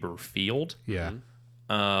labor field. Yeah.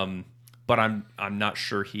 But I'm not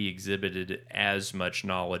sure he exhibited as much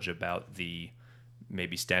knowledge about the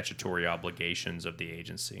maybe statutory obligations of the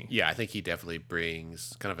agency. Yeah, I think he definitely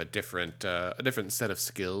brings kind of a different set of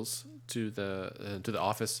skills to the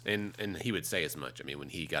office, and he would say as much. I mean, when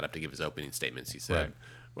he got up to give his opening statements, he said, Right.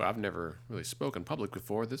 "Well, I've never really spoken public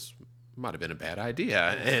before. This might have been a bad idea,"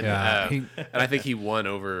 and Yeah, and I think he won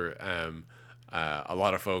over a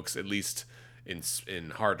lot of folks, at least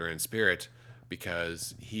in heart or in spirit,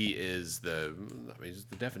 because he is he's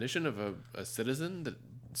the definition of a citizen that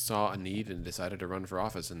saw a need and decided to run for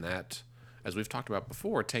office, and that as we've talked about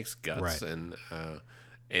before, takes guts, Right.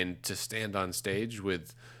 And to stand on stage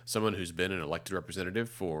with someone who's been an elected representative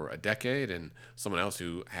for a decade and someone else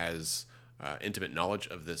who has intimate knowledge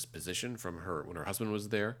of this position from her when her husband was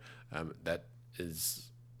there, that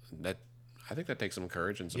I think that takes some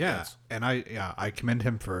courage and some Yeah, guts. and I commend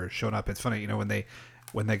him for showing up. It's funny,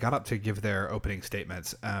 when they got up to give their opening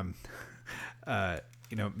statements,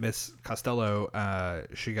 Miss Costello,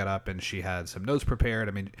 she got up and she had some notes prepared.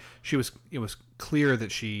 I mean, it was clear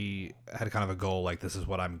that she had kind of a goal, like, this is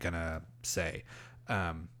what I'm gonna say.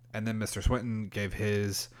 And then Mr. Swinton gave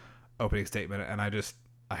his opening statement, and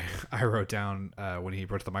I wrote down when he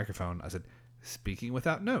brought to the microphone, I said, "Speaking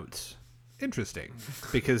without notes." Interesting,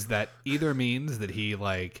 because that either means that he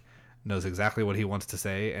like knows exactly what he wants to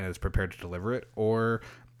say and is prepared to deliver it, or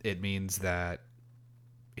it means that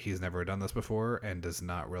he's never done this before and does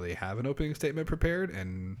not really have an opening statement prepared,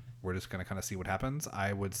 and we're just going to kind of see what happens.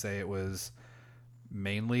 I would say it was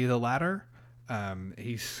mainly the latter.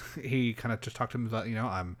 He kind of just talked to him about,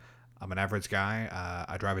 I'm an average guy.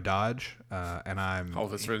 I drive a Dodge, and I'm All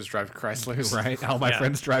of his friends drive Chryslers. right. All my Yeah.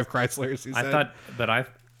 friends drive Chryslers. He said.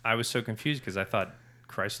 I was so confused because I thought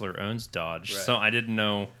Chrysler owns Dodge, Right. so I didn't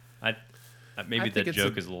know. Maybe think that it's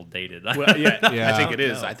joke is a little dated. Well, yeah, Yeah. I think it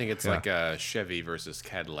is. No. I think it's like a Chevy versus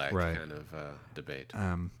Cadillac Right. kind of debate.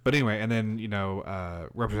 But anyway, and then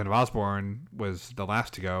Representative Osborne was the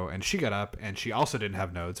last to go, and she got up, and she also didn't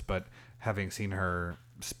have notes, but having seen her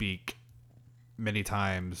speak many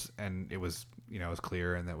times, and it was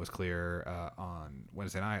clear, and that was clear on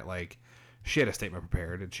Wednesday night, like, she had a statement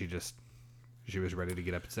prepared, and she was ready to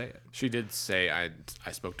get up and say it. She did say, I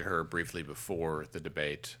spoke to her briefly before the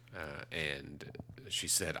debate, and she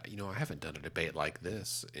said, I haven't done a debate like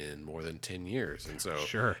this in more than 10 years. And so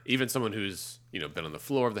Sure. even someone who's, been on the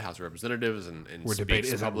floor of the House of Representatives and Where debate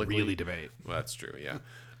speaks isn't publicly. really debate. Well, that's true, yeah.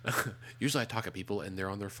 Usually I talk at people and they're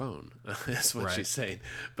on their phone. That's what Right. she's saying.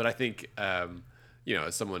 But I think,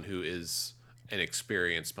 as someone who is an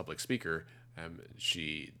experienced public speaker,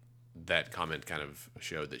 that comment kind of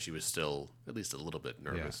showed that she was still at least a little bit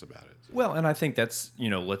nervous about it. Well, and I think that's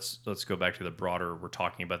let's go back to the broader. We're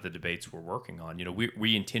talking about the debates we're working on.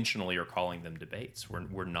 We intentionally are calling them debates.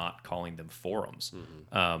 We're not calling them forums.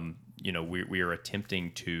 We are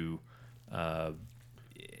attempting to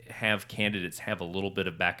have candidates have a little bit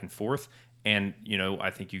of back and forth. And I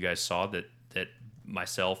think you guys saw that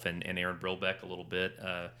myself and Aaron Brilbeck a little bit.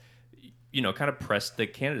 Kind of pressed the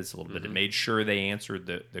candidates a little bit and made sure they answered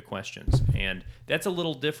the questions. And that's a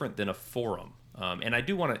little different than a forum. And I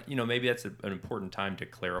do want to, maybe that's an important time to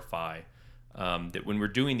clarify that when we're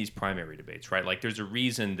doing these primary debates, right? Like, there's a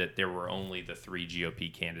reason that there were only the 3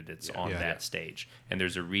 GOP candidates on that stage. And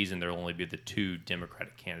there's a reason there will only be the 2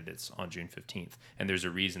 Democratic candidates on June 15th. And there's a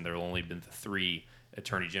reason there will only be the 3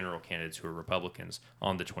 Attorney General candidates who are Republicans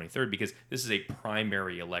on the 23rd, because this is a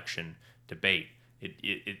primary election debate.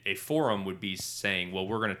 A forum would be saying, well,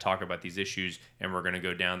 we're going to talk about these issues and we're going to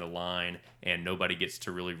go down the line and nobody gets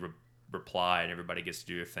to really reply and everybody gets to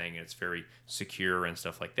do their thing and it's very secure and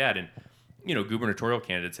stuff like that. And, gubernatorial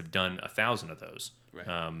candidates have done 1,000 of those, Right.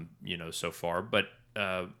 So far. But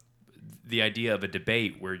the idea of a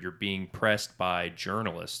debate where you're being pressed by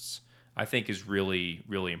journalists, I think, is really,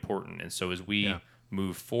 really important. And so as we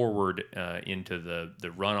move forward into the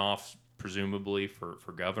runoffs, presumably for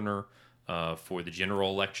governor, for the general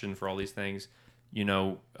election, for all these things,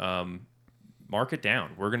 mark it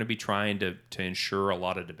down. We're going to be trying to ensure a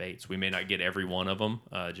lot of debates. We may not get every one of them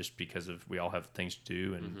just because we all have things to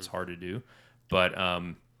do and it's hard to do. But,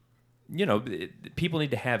 people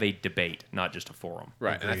need to have a debate, not just a forum.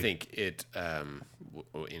 Right. And I think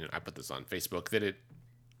I put this on Facebook,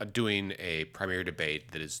 that doing a primary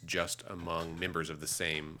debate that is just among members of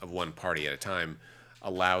one party at a time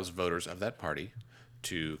allows voters of that party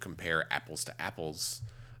to compare apples to apples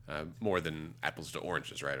more than apples to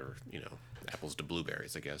oranges, right? Or, apples to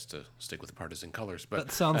blueberries, I guess, to stick with the partisan colors. But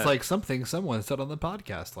That sounds like something someone said on the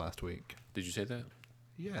podcast last week. did you say that?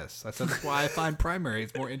 Yes, I said that's why I find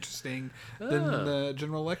primaries more interesting than the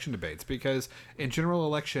general election debates, because in general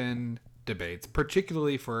election debates,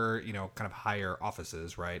 particularly for kind of higher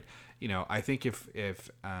offices, right? I think if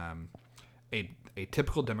a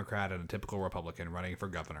typical Democrat and a typical Republican running for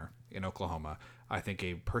governor in Oklahoma, I think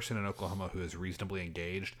a person in Oklahoma who is reasonably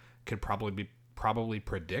engaged could probably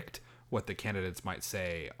predict what the candidates might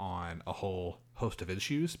say on a whole host of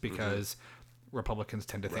issues, because Republicans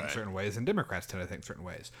tend to think certain ways and Democrats tend to think certain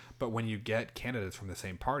ways. But when you get candidates from the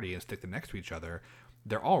same party and stick them next to each other,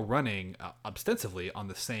 they're all running ostensively on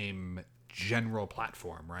the same general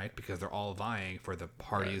platform, right? Because they're all vying for the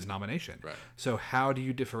party's nomination. Right. So how do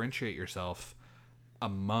you differentiate yourself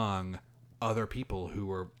among other people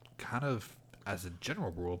who are kind of, as a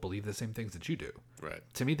general rule, believe the same things that you do. Right.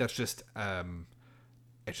 To me, that's just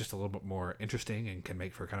it's just a little bit more interesting and can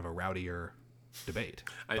make for kind of a rowdier debate.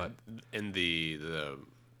 And the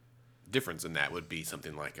difference in that would be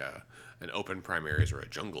something like an open primaries or a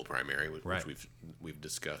jungle primary, which we've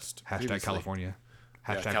discussed. Hashtag California.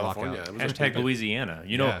 Hashtag California. lockout. Hashtag Louisiana.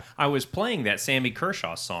 You know, Yeah. I was playing that Sammy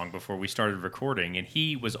Kershaw song before we started recording, and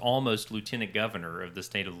he was almost lieutenant governor of the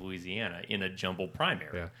state of Louisiana in a jumble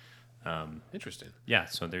primary. Yeah. Interesting. Yeah,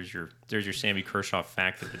 so there's your Sammy Kershaw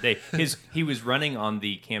fact of the day. He was running on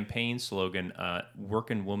the campaign slogan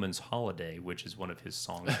 "Working Woman's Holiday," which is one of his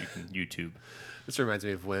songs you can YouTube. This reminds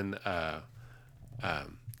me of when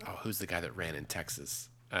who's the guy that ran in Texas?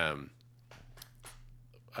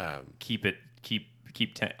 Keep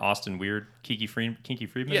Austin weird. Kinky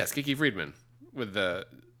Friedman. Yes, Kiki Friedman with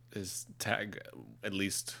his tag. At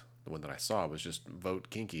least the one that I saw was just "Vote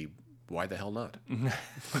Kinky." Why the hell not?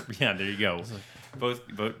 Yeah, there you go.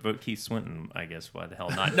 Vote Keith Swinton, I guess. Why the hell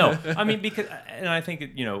not? No, I mean, because, and I think,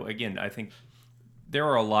 again, I think there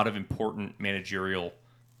are a lot of important managerial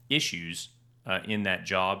issues in that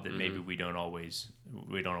job that maybe we don't always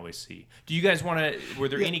see. Do you guys want to? Were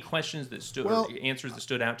there any questions that or answers that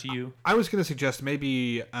stood out to you? I was going to suggest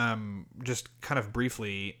maybe just kind of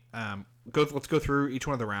briefly let's go through each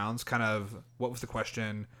one of the rounds. Kind of what was the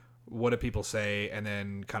question? What do people say? And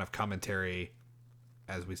then kind of commentary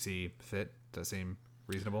as we see fit. Does that seem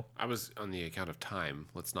reasonable? I was on the account of time.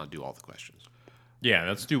 Let's not do all the questions. Yeah,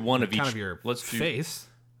 let's do one of each. Kind of your face.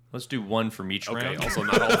 Let's do one from each round. Okay, also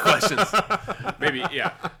not all the questions. Maybe,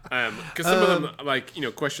 yeah. Because some of them, like,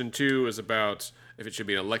 question 2 is about if it should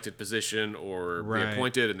be an elected position or be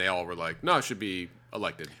appointed, and they all were like, no, it should be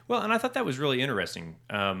elected. Well, and I thought that was really interesting.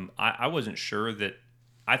 I wasn't sure that.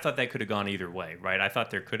 I thought that could have gone either way, right? I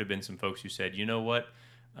thought there could have been some folks who said, you know what,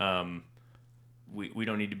 we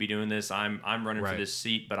don't need to be doing this. I'm running for this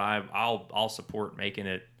seat, but I'll support making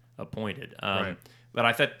it appointed. But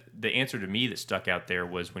I thought the answer to me that stuck out there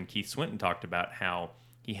was when Keith Swinton talked about how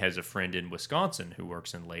he has a friend in Wisconsin who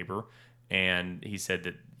works in labor, and he said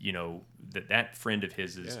that that friend of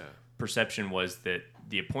his perception was that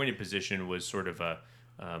the appointed position was sort of a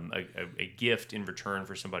gift in return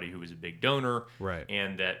for somebody who was a big donor,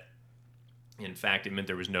 and that in fact it meant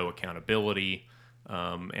there was no accountability.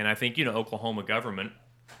 And I think Oklahoma government,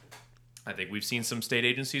 I think we've seen some state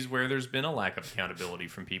agencies where there's been a lack of accountability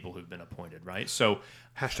from people who've been appointed, right? So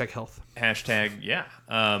Hashtag health. Hashtag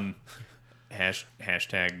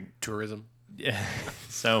hashtag tourism. Yeah.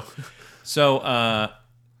 So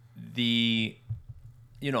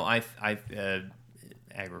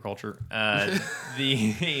agriculture.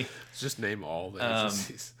 Just name all the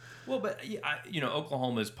agencies. Well, but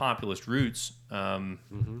Oklahoma's populist roots,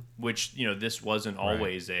 which this wasn't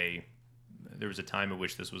always there was a time in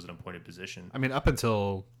which this was an appointed position. I mean, up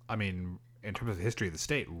until in terms of the history of the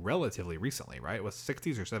state, relatively recently, right? It was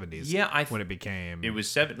 60s or 70s. Yeah, when it became. It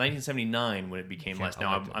was 1979 when it became less.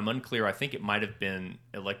 Now I'm unclear. I think it might have been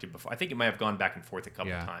elected before. I think it might have gone back and forth a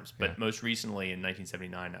couple of times. But most recently in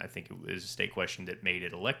 1979, I think it was a state question that made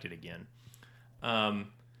it elected again.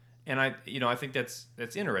 And I think that's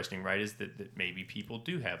interesting, right? Is that maybe people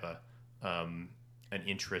do have an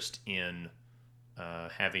interest in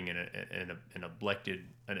having an elected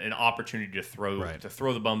an opportunity to throw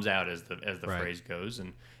the bums out, as the phrase goes.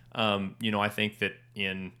 And I think that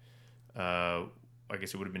in I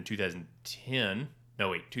guess it would have been 2010. No,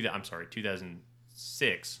 wait,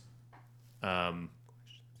 2006.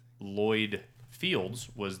 Lloyd Fields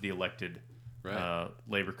was the elected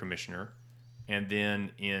labor commissioner, and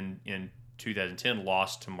then in 2010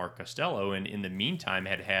 lost to Mark Costello, and in the meantime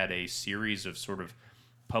had a series of sort of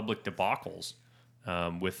public debacles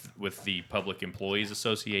with the Public Employees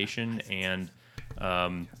Association and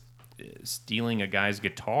stealing a guy's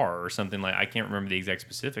guitar or something like. I can't remember the exact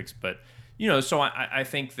specifics, but so I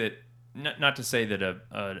think that not to say that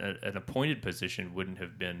an appointed position wouldn't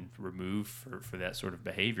have been removed for that sort of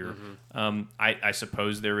behavior. I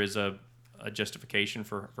suppose there is a justification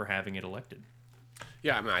for having it elected.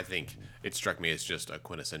 Yeah, I mean, I think it struck me as just a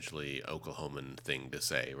quintessentially Oklahoman thing to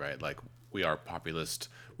say, right? Like, we are populist.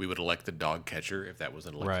 We would elect the dog catcher if that was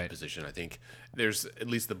an elected position. I think there's at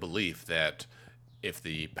least the belief that if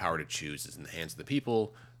the power to choose is in the hands of the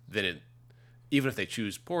people, then even if they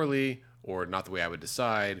choose poorly or not the way I would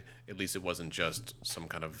decide, at least it wasn't just some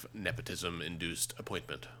kind of nepotism-induced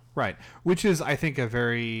appointment. Right, which is, I think, a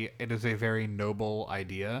very noble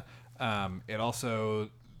idea. It also,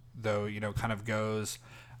 though, kind of goes.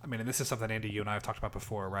 I mean, and this is something, Andy, you and I have talked about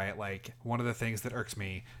before, right? Like, one of the things that irks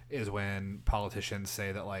me is when politicians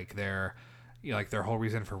say that, like, they're, like their whole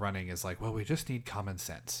reason for running is like, well, we just need common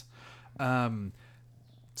sense.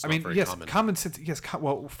 It's I not mean, very yes, common. common sense. Yes,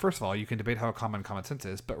 well, first of all, you can debate how common sense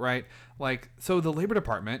is, but right, like, so the Labor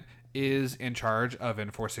Department is in charge of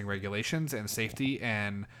enforcing regulations and safety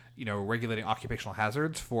and regulating occupational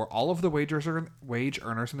hazards for all of the wage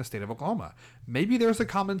earners in the state of Oklahoma. Maybe there's a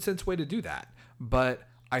common sense way to do that, but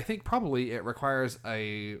I think probably it requires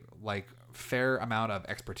a fair amount of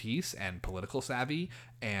expertise and political savvy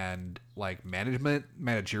and like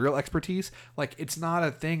managerial expertise. Like, it's not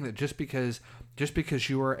a thing that just because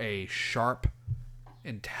you are a sharp,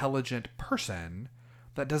 intelligent person,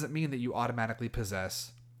 that doesn't mean that you automatically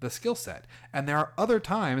possess the skill set. And there are other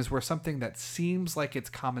times where something that seems like it's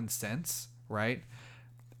common sense, right,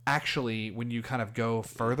 actually, when you kind of go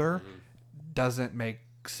further, doesn't make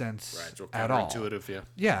sense Right, so at all. counterintuitive, yeah.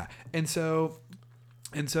 Yeah, and so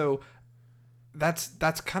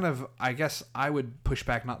that's kind of, I guess I would push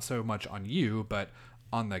back not so much on you, but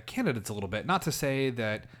on the candidates a little bit. Not to say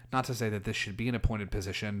that this should be an appointed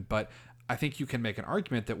position, but I think you can make an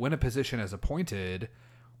argument that when a position is appointed,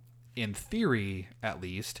 in theory at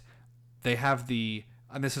least, they have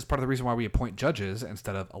and this is part of the reason why we appoint judges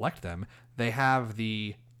instead of elect them, they have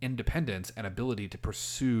the independence and ability to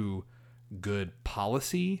pursue good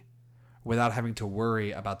policy without having to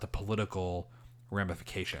worry about the political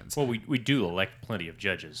ramifications. Well, we do elect plenty of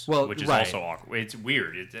judges, Well, which is right. also awkward. It's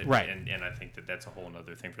weird, Right. And I think that's a whole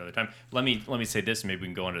other thing for another time. Let me say this, and maybe we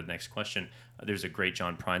can go on to the next question. There's a great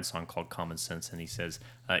John Prine song called "Common Sense," and he says,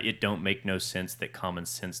 "It don't make no sense that common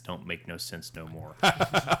sense don't make no sense no more."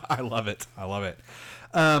 I love it.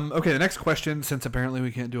 Okay, the next question, since apparently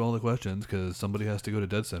we can't do all the questions because somebody has to go to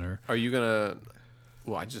Dead Center. Are you gonna?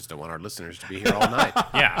 Well, I just don't want our listeners to be here all night.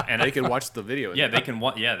 Yeah, and They can watch the video. Yeah, they can.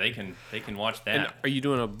 They can watch that. And are you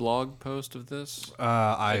doing a blog post of this?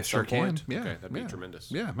 I at sure some point? can. Yeah, Okay, that'd be yeah.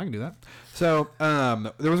 tremendous. Yeah, I can do that. So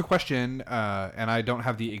there was a question, and I don't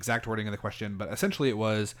have the exact wording of the question, but essentially it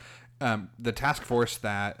was the task force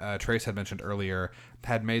that Trace had mentioned earlier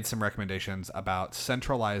had made some recommendations about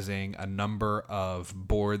centralizing a number of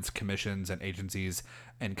boards, commissions, and agencies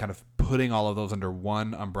and kind of putting all of those under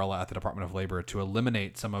one umbrella at the Department of Labor to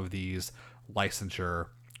eliminate some of these licensure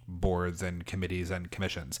boards and committees and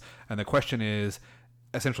commissions. And the question is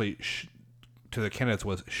essentially to the candidates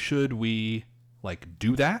was, should we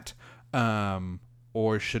do that?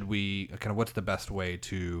 Or should we kind of, what's the best way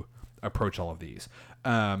to approach all of these?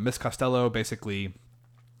 Ms. Costello, basically,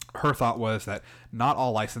 her thought was that not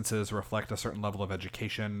all licenses reflect a certain level of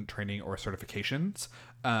education, training, or certifications.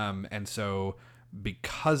 And so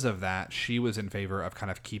because of that, she was in favor of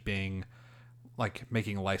kind of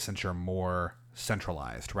making licensure more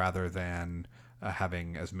centralized rather than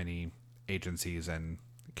having as many agencies and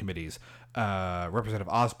committees. Representative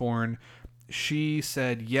Osborne, she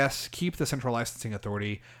said, yes, keep the central licensing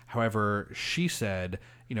authority. However, she said,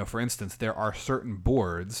 for instance, there are certain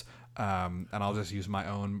boards, and I'll just use my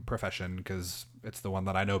own profession because it's the one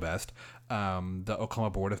that I know best, the Oklahoma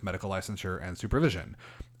Board of Medical Licensure and Supervision.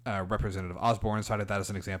 Representative Osborne cited that as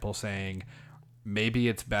an example, saying maybe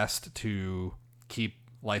it's best to keep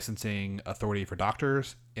licensing authority for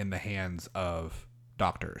doctors in the hands of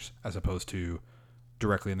doctors as opposed to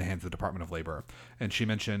directly in the hands of the Department of Labor. And she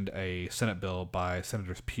mentioned a Senate bill by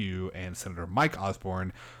Senators Pugh and Senator Mike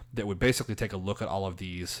Osborne that would basically take a look at all of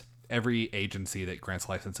these. Every agency that grants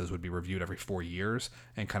licenses would be reviewed every 4 years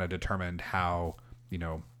and kind of determined how,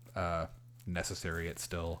 necessary it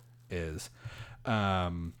still is.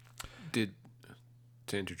 To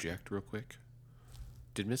interject real quick,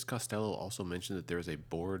 did Ms. Costello also mention that there is a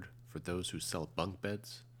board for those who sell bunk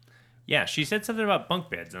beds? Yeah, she said something about bunk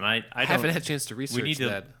beds, and I haven't had a chance to research we need to,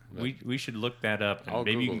 that. We should look that up, and I'll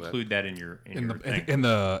maybe you Google include that in your in your thing.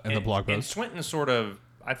 the blog And post. Swinton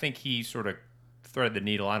I think he sort of threaded the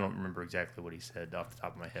needle. I don't remember exactly what he said off the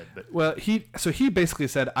top of my head, but Well, he basically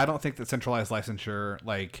said, I don't think that centralized licensure,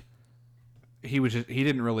 he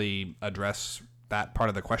didn't really address that part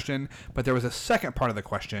of the question, but there was a second part of the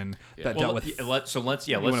question that dealt with. Let's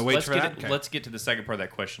get to the second part of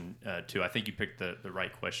that question too. I think you picked the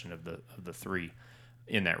right question of the three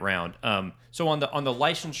in that round. So on the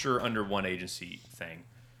licensure under one agency thing,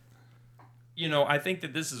 I think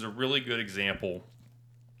that this is a really good example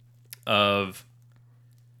of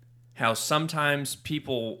how sometimes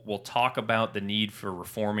people will talk about the need for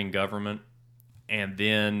reforming government, and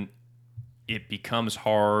then it becomes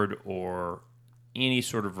hard, or any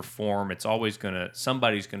sort of reform, it's always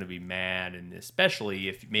somebody's gonna be mad, and especially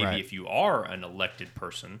if you are an elected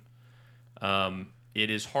person, it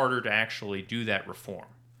is harder to actually do that reform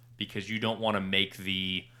because you don't want to make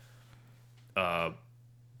the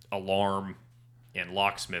alarm and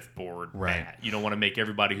locksmith board Right. mad. You don't want to make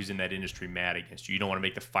everybody who's in that industry mad against you. You don't want to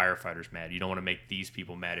make the firefighters mad. You don't want to make these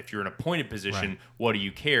people mad. If you're in a appointed position, Right. what do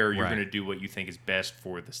you care? You're Right. going to do what you think is best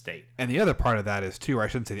for the state. And the other part of that is too, or I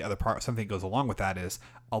shouldn't say the other part, something that goes along with that is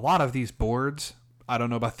a lot of these boards. I don't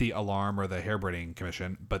know about the alarm or the hairbraiding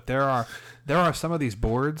commission, but there are some of these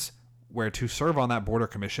boards where to serve on that board or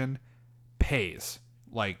commission pays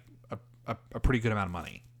like a pretty good amount of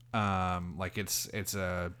money. Like it's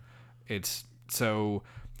so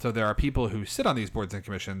there are people who sit on these boards and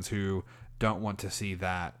commissions who don't want to see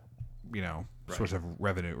that, source of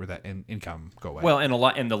revenue or that income go away. Well, and a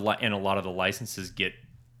lot of the licenses get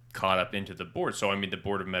caught up into the board. So I mean, the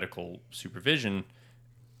Board of Medical Supervision,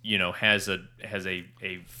 has a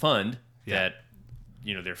fund that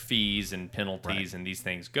their fees and penalties and these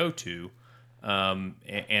things go to,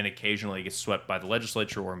 and occasionally it gets swept by the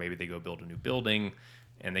legislature, or maybe they go build a new building,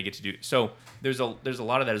 and they get to do. So there's a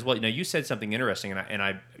lot of that as well. You said something interesting,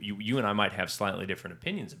 and you and I might have slightly different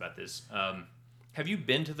opinions about this. Have you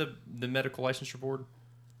been to the medical licensure board?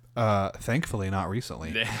 Thankfully, not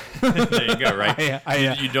recently. There you go.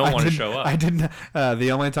 Right. You don't want to show up. I didn't.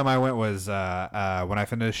 The only time I went was when I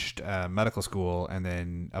finished medical school and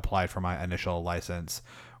then applied for my initial license.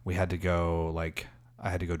 We had to go I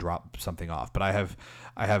had to go drop something off. But I have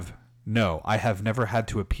never had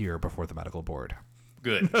to appear before the medical board.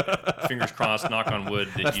 Good. Fingers crossed. Knock on wood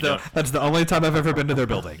that you don't. That's the only time I've ever been to their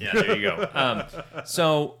building. Yeah, there you go.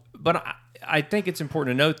 But I think it's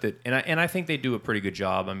important to note that, and I think they do a pretty good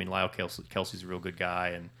job. I mean, Lyle Kelsey's a real good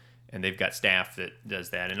guy, and they've got staff that does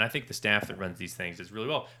that. And I think the staff that runs these things does really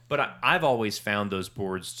well. But I've always found those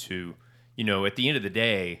boards to, at the end of the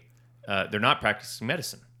day, they're not practicing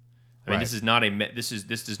medicine. I mean, Right.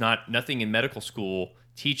 this does not, nothing in medical school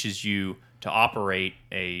teaches you to operate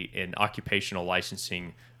an occupational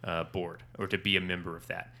licensing board or to be a member of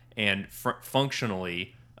that. And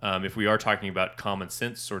functionally, if we are talking about common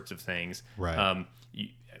sense sorts of things, Right.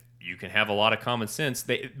 You can have a lot of common sense.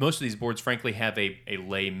 Most of these boards, frankly, have a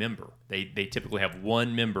lay member. They typically have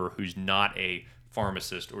one member who's not a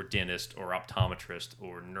pharmacist or dentist or optometrist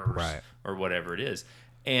or nurse Right. or whatever it is.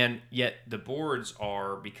 And yet the boards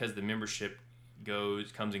are, because the membership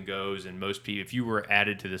comes and goes, and most people, if you were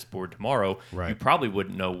added to this board tomorrow, Right. you probably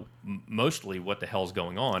wouldn't know mostly what the hell's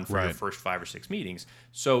going on for your Right. first 5 or 6 meetings.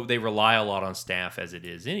 So they rely a lot on staff as it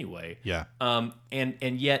is anyway. Yeah.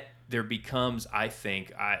 And yet there becomes, I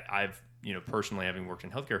think, I've personally, having worked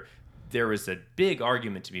in healthcare, there is a big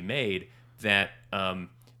argument to be made that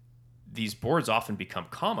these boards often become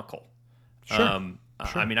comical. Sure.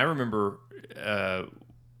 I mean, I remember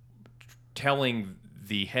telling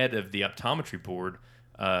the head of the optometry board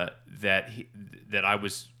that I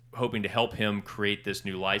was hoping to help him create this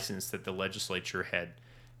new license that the legislature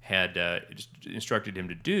had instructed him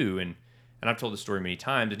to do, and I've told this story many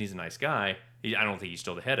times, and he's a nice guy. I don't think he's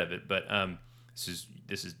still the head of it, but this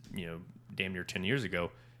is damn near 10 years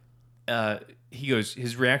ago.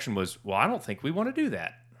 His reaction was, "Well, I don't think we want to do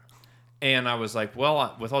that." And I was like,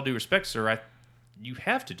 "Well, with all due respect, sir, you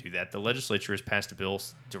have to do that. The legislature has passed a bill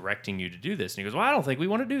directing you to do this." And he goes, "Well, I don't think we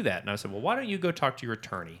want to do that." And I said, "Well, why don't you go talk to your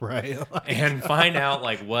attorney Right. and find out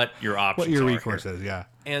what your options What your are recourse here." is, yeah.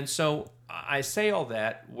 And so I say all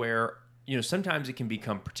that where sometimes it can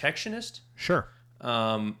become protectionist. Sure.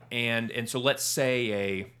 And so let's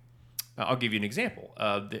say I'll give you an example.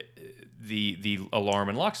 The Alarm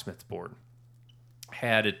and Locksmith Board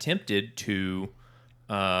had attempted to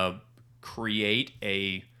create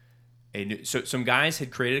some guys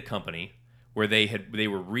had created a company where they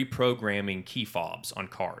were reprogramming key fobs on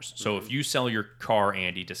cars. So if you sell your car,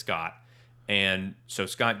 Andy, to Scott, and so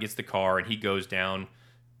Scott gets the car and he goes down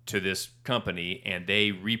to this company and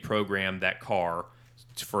they reprogram that car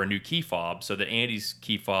for a new key fob so that Andy's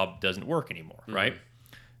key fob doesn't work anymore, right?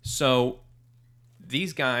 So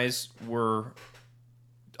these guys were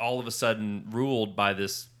all of a sudden ruled by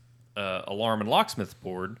this Alarm and Locksmith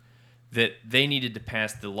Board that they needed to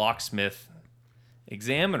pass the locksmith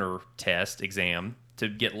exam to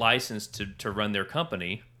get licensed to run their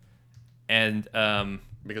company, and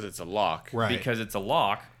Because it's a lock, Right. because it's a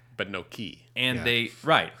lock, but no key. and Yeah.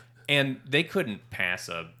 they couldn't pass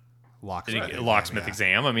a Locksmith.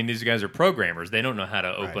 exam. I mean, these guys are programmers; they don't know how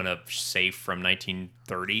to open a safe from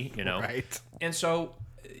 1930, Right. And so,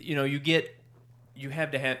 you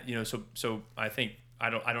have to have, so I think I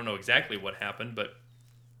don't know exactly what happened, but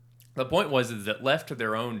the point is that left to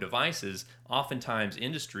their own devices, oftentimes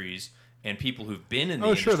industries and people who've been in the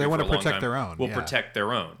industry they want for to a long protect time their own, will yeah. protect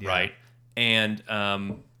their own, Yeah. right? And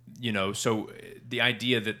so the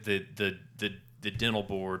idea that the dental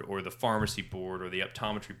board or the pharmacy board or the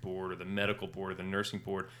optometry board or the medical board or the nursing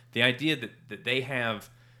board. The idea that they have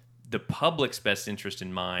the public's best interest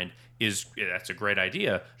in mind that's a great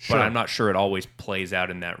idea, Sure. but I'm not sure it always plays out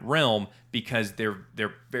in that realm because they're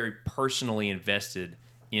very personally invested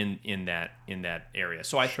in that area.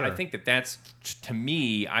 So I think that's, to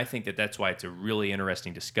me, I think that's why it's a really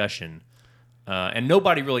interesting discussion. And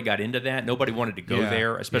nobody really got into that. Nobody wanted to go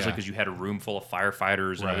there, especially because you had a room full of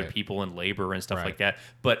firefighters and other people in labor and stuff like that.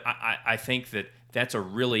 But I think that's a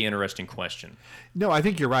really interesting question. No, I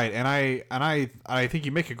think you're right, and I think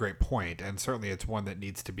you make a great point, and certainly it's one that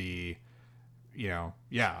needs to be, I mean,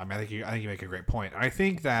 I think you make a great point. I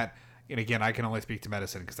think that, and again, I can only speak to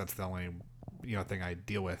medicine because that's the only thing I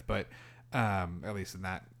deal with, but at least in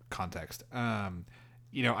that context, I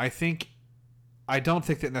don't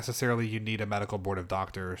think that necessarily you need a medical board of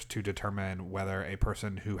doctors to determine whether a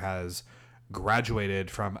person who has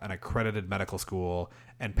graduated from an accredited medical school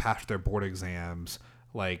and passed their board exams,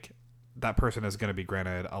 like, that person is going to be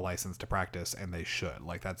granted a license to practice, and they should.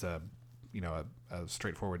 Like, that's a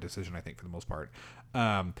straightforward decision, I think, for the most part.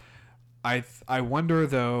 I wonder,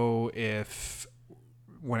 though, if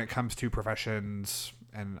when it comes to professions,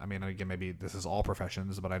 and I mean, again, maybe this is all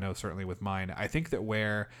professions, but I know certainly with mine, I think that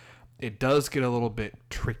where it does get a little bit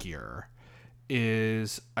trickier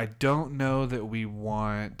is I don't know that we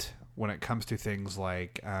want, when it comes to things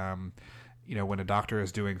like, when a doctor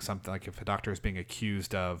is doing something, like if a doctor is being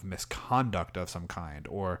accused of misconduct of some kind,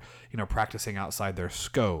 or, practicing outside their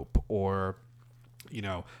scope, or,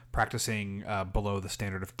 practicing below the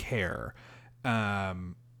standard of care.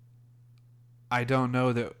 I don't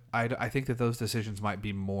know that, I think that those decisions might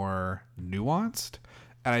be more nuanced.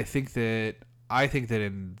 And I think that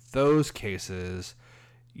in those cases,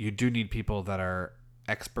 you do need people that are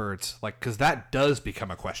experts, like, because that does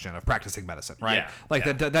become a question of practicing medicine, right?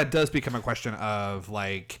 That does become a question of,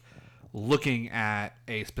 like, looking at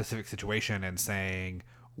a specific situation and saying,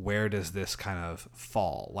 where does this kind of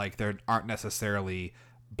fall? Like, there aren't necessarily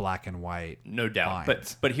black and white, no doubt.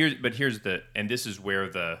 lines. But here's and this is where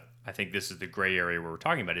I think this is the gray area where we're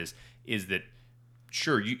talking about is that,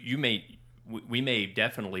 sure, we may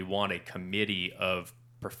definitely want a committee of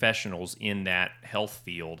professionals in that health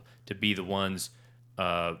field to be the ones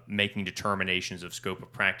making determinations of scope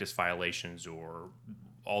of practice violations or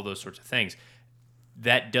all those sorts of things.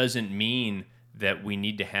 That doesn't mean that we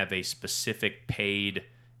need to have a specific paid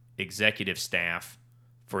executive staff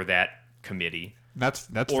for that committee. That's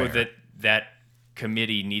or fair. that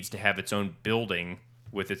committee needs to have its own building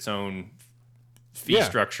with its own fee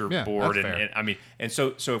structure board, that's fair. and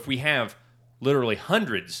so if we have literally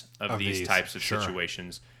hundreds of these types of sure.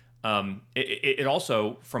 situations, it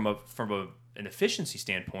also from an efficiency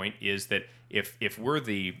standpoint is that if we're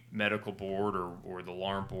the medical board or the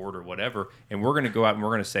alarm board or whatever, and we're going to go out and we're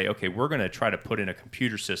going to say, okay, we're going to try to put in a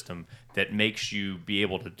computer system that makes you be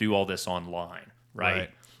able to do all this online, right?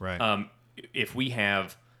 Right. If we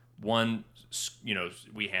have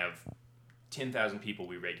we have 10,000 people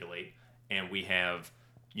we regulate, and we have,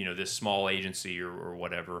 this small agency or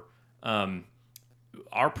whatever,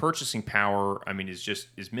 our purchasing power,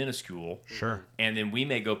 is minuscule. Sure. And then we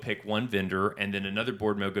may go pick one vendor, and then another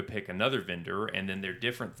board may go pick another vendor, and then they're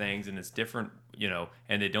different things, and it's different,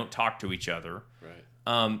 and they don't talk to each other.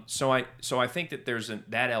 Right. So I think that there's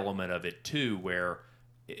that element of it too, where,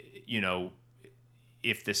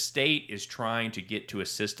 if the state is trying to get to a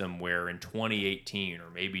system where in 2018 or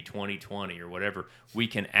maybe 2020 or whatever, we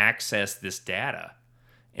can access this data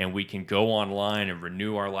and we can go online and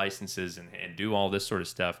renew our licenses and do all this sort of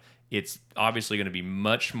stuff, it's obviously going to be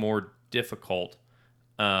much more difficult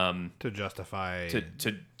to justify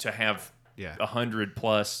to have 100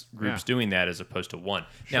 plus groups doing that as opposed to one.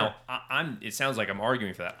 Sure. Now, it sounds like I'm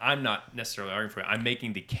arguing for that. I'm not necessarily arguing for it. I'm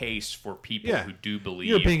making the case for people who do believe.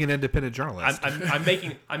 You're being an independent journalist.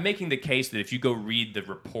 I'm making the case that if you go read the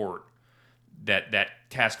report that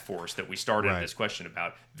task force that we started this question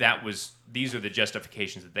about, these are the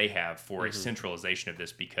justifications that they have for a centralization of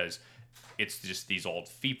this, because it's just these old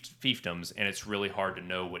fiefdoms, and it's really hard to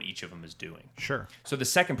know what each of them is doing. Sure. So the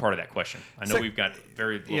second part of that question, I know we've got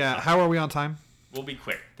very little time. How are we on time? We'll be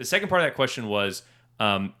quick. The second part of that question was,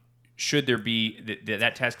 should there be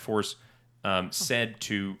that task force said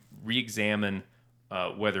to re-examine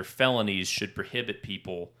whether felonies should prohibit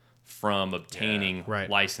people from obtaining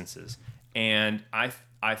licenses? And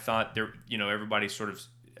I thought there, everybody sort of,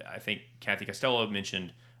 I think Kathy Costello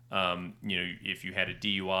mentioned, if you had a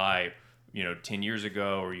DUI, 10 years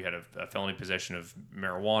ago, or you had a felony possession of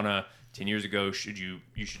marijuana 10 years ago, you should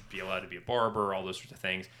be allowed to be a barber, all those sorts of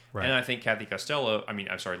things. Right. And I think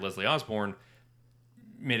Leslie Osborne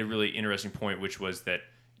made a really interesting point, which was that,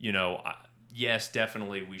 yes,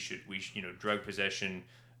 definitely we should drug possession,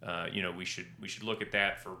 we should look at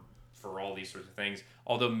that for all these sorts of things.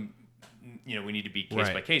 Although, we need to be case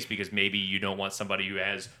by case, because maybe you don't want somebody who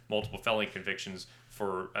has multiple felony convictions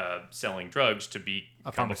for selling drugs to be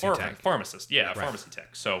a pharmacist. Yeah, a pharmacy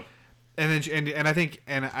tech. So. And I think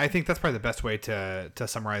that's probably the best way to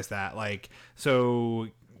summarize that. Like, so,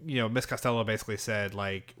 Miss Costello basically said,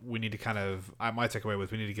 like, we need to my takeaway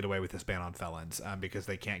was we need to get away with this ban on felons, because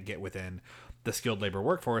they can't get within the skilled labor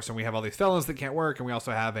workforce, and we have all these felons that can't work, and we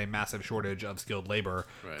also have a massive shortage of skilled labor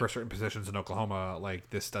for certain positions in Oklahoma.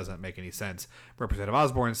 Like, this doesn't make any sense. Representative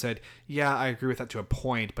Osborne said, yeah, I agree with that to a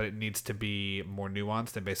point, but it needs to be more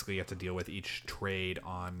nuanced, and basically you have to deal with each trade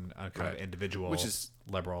on a kind of individual, which is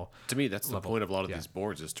liberal. To me, that's the point of a lot of these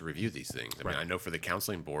boards, is to review these things. I mean, I know for the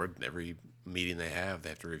counseling board, every meeting they have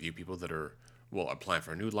to review people that are applying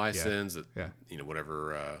for a new license,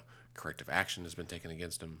 whatever corrective action has been taken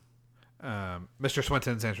against them. Mr.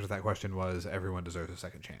 Swinton's answer to that question was everyone deserves a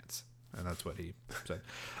second chance. And that's what he said.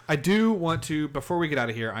 I do want to, before we get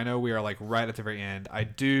out of here, I know we are like right at the very end. I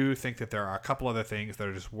do think that there are a couple other things that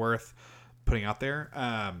are just worth putting out there.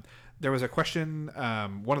 There was a question,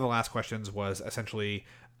 one of the last questions was essentially,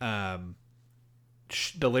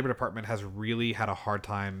 the Labor Department has really had a hard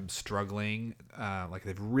time struggling. Like,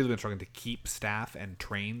 they've really been struggling to keep staff and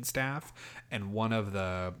train staff. And one of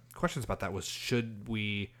the questions about that was, should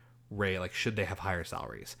they have higher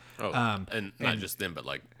salaries? And not just them, but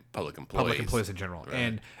like public employees in general. Right.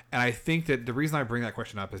 And I think that the reason I bring that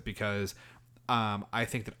question up is because I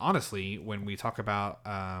think that honestly, when we talk about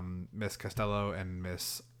Ms. Costello and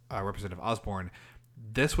Ms. Representative Osborne,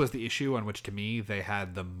 this was the issue on which, to me, they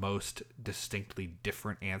had the most distinctly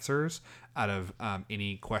different answers out of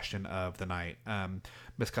any question of the night.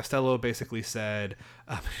 Ms. Costello basically said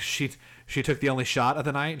she took the only shot of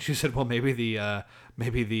the night. She said, well, maybe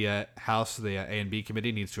the House, the A and B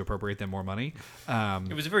committee, needs to appropriate them more money.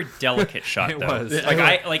 It was a very delicate shot. It though. was.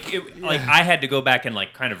 I had to go back and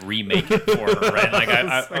like kind of remake it for her. Right? Like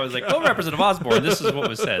I was like, oh, Representative Osborne, this is what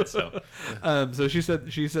was said. So, so she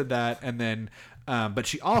said that, and then. But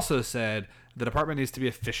she also said the department needs to be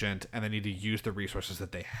efficient and they need to use the resources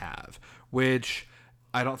that they have, which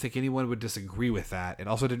I don't think anyone would disagree with that. It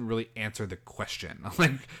also didn't really answer the question.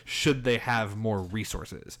 Like, should they have more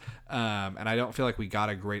resources? And I don't feel like we got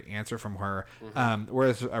a great answer from her.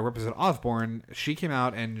 Whereas Representative Osborne, she came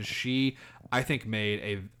out and she, I think,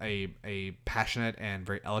 made a passionate and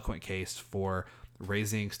very eloquent case for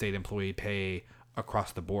raising state employee pay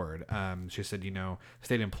across the board. She said,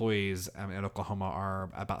 state employees in Oklahoma are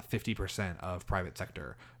about 50% of private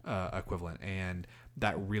sector equivalent, and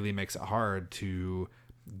that really makes it hard to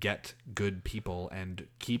get good people and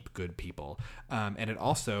keep good people. And it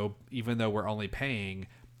also, even though we're only paying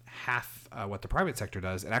half what the private sector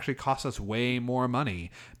does, it actually costs us way more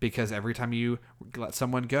money, because every time you let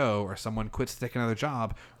someone go or someone quits to take another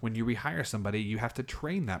job, when you rehire somebody, you have to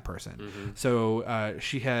train that person. So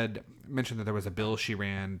she had mentioned that there was a bill she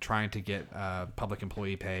ran trying to get public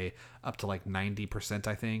employee pay up to like 90%,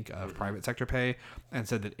 I think, of private sector pay, and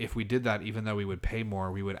said that if we did that, even though we would pay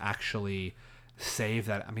more, we would actually save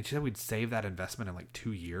that. I mean, she said we'd save that investment in like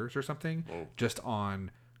 2 years or something, just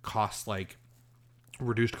on costs, like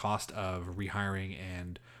reduced cost of rehiring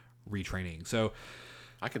and retraining. So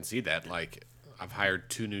I can see that. Like, I've hired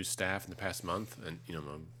 2 new staff in the past month, and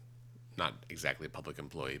I'm not exactly a public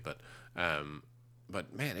employee, but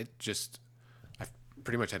man, I've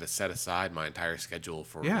pretty much had to set aside my entire schedule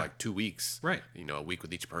for like 2 weeks, right? A week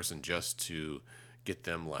with each person, just to get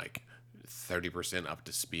them like 30% up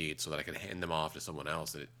to speed, so that I can hand them off to someone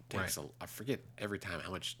else. And it takes I forget every time how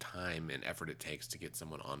much time and effort it takes to get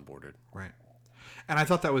someone onboarded. Right. And I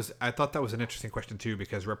thought that was an interesting question too,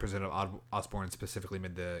 because Representative Osborne specifically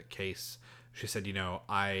made the case. She said,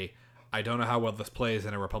 I don't know how well this plays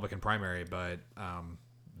in a Republican primary, but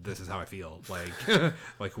this is how I feel. Like,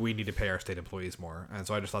 like we need to pay our state employees more. And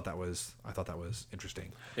so I thought that was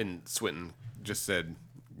interesting. And Swinton just said,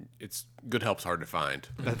 it's good help's hard to find.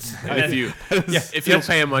 If you don't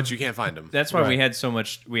pay them much, you can't find them. That's why we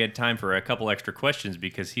had time for a couple extra questions,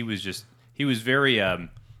 because he was very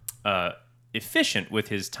efficient with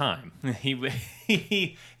his time.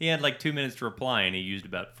 He had like 2 minutes to reply, and he used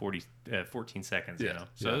about 14 seconds.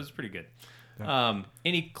 So it was pretty good. Yeah.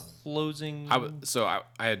 Any closing? I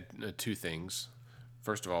had 2 things.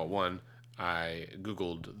 First of all, one, I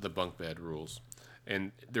Googled the bunk bed rules,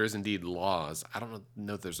 and there is indeed laws. I don't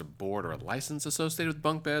know if there's a board or a license associated with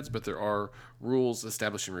bunk beds, but there are rules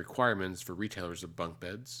establishing requirements for retailers of bunk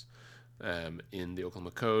beds. in the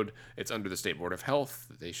Oklahoma Code. It's under the State Board of Health.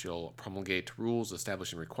 They shall promulgate rules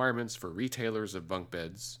establishing requirements for retailers of bunk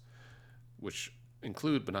beds, which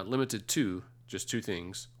include but not limited to just two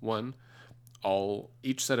things. One,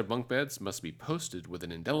 each set of bunk beds must be posted with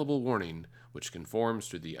an indelible warning which conforms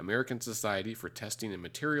to the American Society for Testing and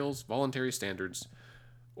Materials voluntary standards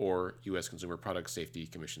or U.S. Consumer Product Safety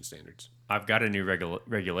Commission standards. I've got a new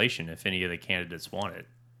regulation if any of the candidates want it.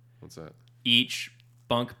 What's that? Each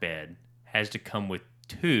bunk bed has to come with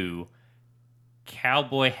 2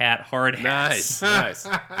 cowboy hat hard hats. Nice.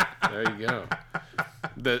 There you go.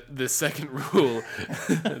 The second rule,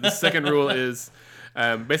 is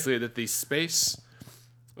basically that the space.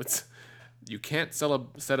 You can't sell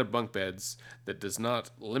a set of bunk beds that does not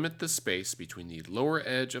limit the space between the lower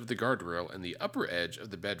edge of the guardrail and the upper edge of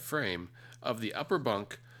the bed frame of the upper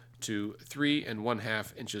bunk to 3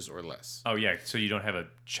 1/2 inches or less. Oh yeah, so you don't have a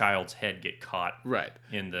child's head get caught Right.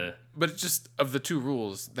 in the. But it's just of the 2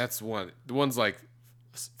 rules, that's one. The one's like,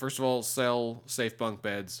 first of all, sell safe bunk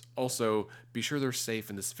beds. Also, be sure they're safe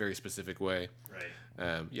in this very specific way. Right.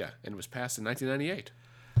 And it was passed in 1998.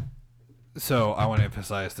 So I want to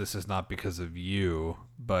emphasize this is not because of you,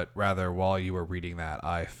 but rather while you were reading that,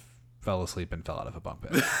 I fell asleep and fell out of a bunk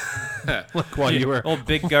bed. Like while you were old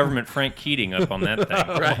big government Frank Keating up on that thing.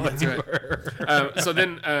 Right, that's right. So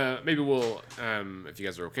then maybe we'll, if you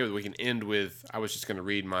guys are okay with it, we can end with, I was just going to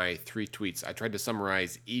read my 3 tweets. I tried to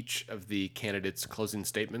summarize each of the candidates' closing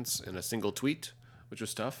statements in a single tweet, which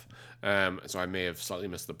was tough. So I may have slightly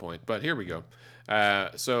missed the point, but here we go.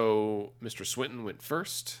 So Mr. Swinton went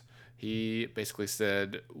first. He basically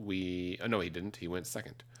said no, he didn't. He went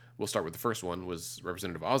second. We'll start with the first one, was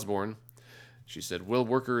Representative Osborne. She said, will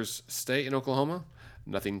workers stay in Oklahoma?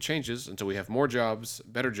 Nothing changes until we have more jobs,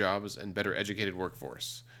 and better educated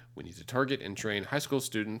workforce. We need to target and train high school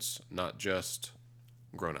students, not just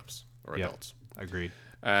grown-ups or adults. Agreed.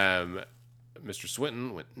 Mr.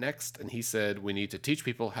 Swinton went next, and he said, we need to teach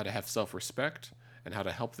people how to have self-respect and how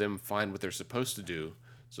to help them find what they're supposed to do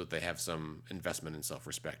so that they have some investment in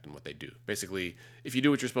self-respect in what they do. Basically, if you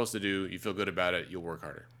do what you're supposed to do, you feel good about it, you'll work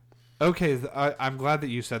harder. Okay, I'm glad that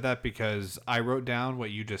you said that because I wrote down what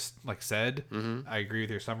you just said. Mm-hmm. I agree with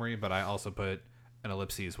your summary, but I also put an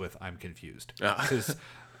ellipses with I'm confused. Because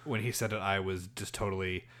when he said it, I was just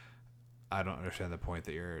totally... I don't understand the point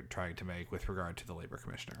that you're trying to make with regard to the labor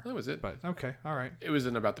commissioner. That was it. But okay, all right. It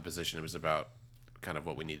wasn't about the position. It was about kind of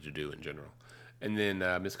what we needed to do in general. And then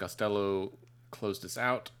Ms. Costello closed us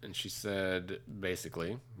out, and she said,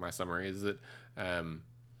 basically, my summary is that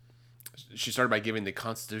she started by giving the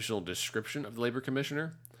constitutional description of the labor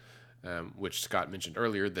commissioner, which Scott mentioned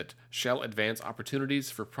earlier, that shall advance opportunities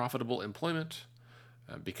for profitable employment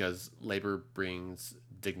because labor brings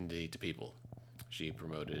dignity to people. She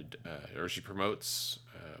promotes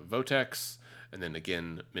Votex, and then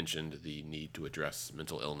again mentioned the need to address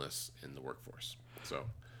mental illness in the workforce. So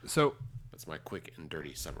that's my quick and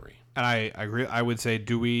dirty summary. And I agree. I would say,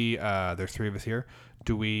 do we? There's 3 of us here.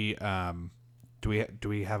 Do we have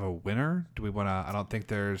a winner? Do we want to? I don't think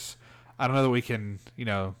there's. I don't know that we can.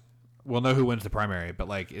 We'll know who wins the primary, but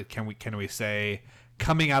can we say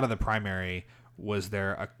coming out of the primary, was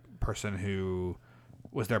there a person who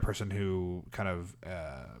kind of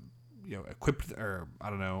equipped, or I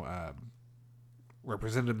don't know,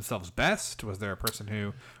 represented themselves best? Was there a person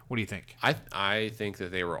who? What do you think? I think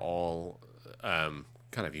that they were all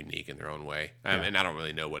kind of unique in their own way, and I don't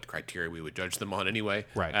really know what criteria we would judge them on anyway.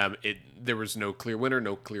 Right. There was no clear winner,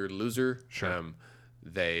 no clear loser. Sure.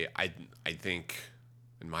 I think,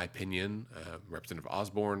 in my opinion, Representative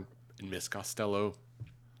Osborne and Ms. Costello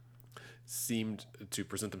seemed to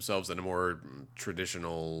present themselves in a more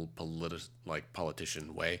traditional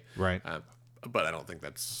politician way. Right. But I don't think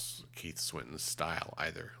that's Keith Swinton's style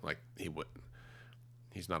either.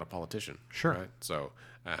 He's not a politician. Sure. Right? So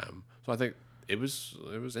I think it was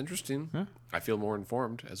interesting. Yeah. I feel more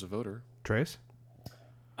informed as a voter. Trace?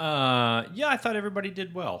 Yeah, I thought everybody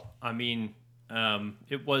did well. I mean,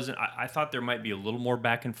 it wasn't. I thought there might be a little more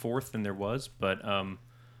back and forth than there was, but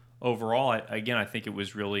overall, I think it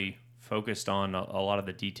was really focused on a lot of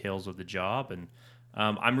the details of the job, and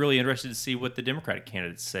I'm really interested to see what the Democratic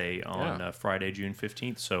candidates say on Friday, June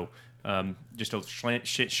 15th. So just a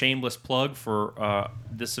shameless plug for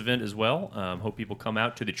this event as well. Hope people come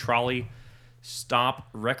out to the Trolley Stop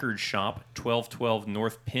Record Shop, 1212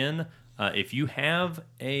 North Penn. If you have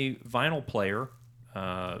a vinyl player,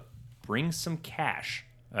 bring some cash.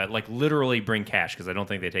 Literally bring cash, because I don't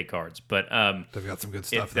think they take cards. But they've got some good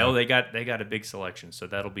stuff. They got a big selection, so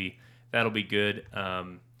that'll be good.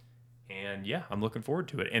 And yeah, I'm looking forward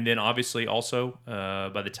to it. And then obviously also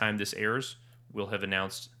by the time this airs, we'll have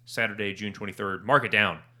announced Saturday, June 23rd. Mark it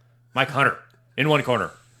down. Mike Hunter in one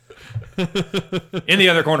corner. In the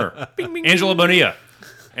other corner, Angela Bonilla.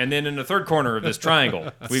 And then in the third corner of this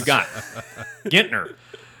triangle, we've got Gintner,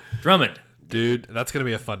 Drummond. Dude, that's going to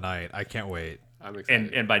be a fun night. I can't wait. I'm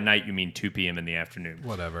excited. And by night, you mean 2 p.m. in the afternoon.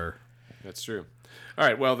 Whatever. That's true. All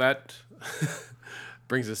right, well, that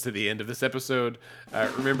brings us to the end of this episode.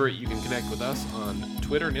 Remember, you can connect with us on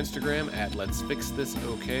Twitter and Instagram at Let's Fix This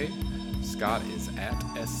OK. Scott is at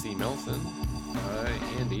SC Melson.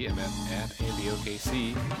 Andy, I'm at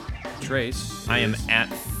AndyOKC. Trace. I am at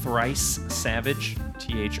Thrice Savage,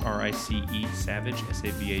 THRICE Savage,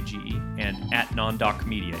 SAVAGE, and at Nondoc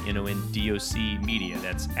Media, NONDOC Media.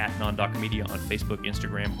 That's at Nondoc Media on Facebook,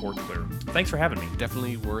 Instagram, or Twitter. Thanks for having me.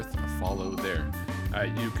 Definitely worth a follow there.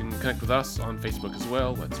 You can connect with us on Facebook as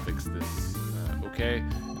well. Let's Fix This OK.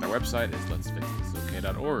 And our website is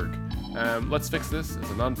letsfixthisok.org. Let's Fix This is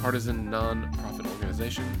a nonpartisan, non-profit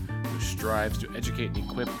organization who strives to educate and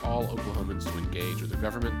equip all Oklahomans to engage with their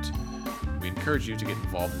government. We encourage you to get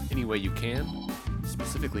involved in any way you can,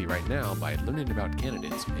 specifically right now by learning about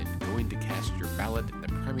candidates and going to cast your ballot in the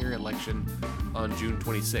primary election on June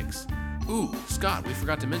 26. Ooh, Scott, we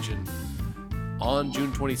forgot to mention, on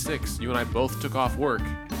June 26, you and I both took off work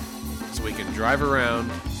so we can drive around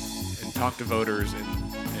and talk to voters and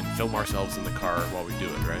film ourselves in the car while we do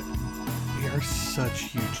it, right? We are such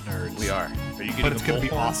huge nerds. We are. Are you getting But it's the going to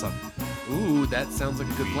be bullhorn? awesome. Ooh, that sounds like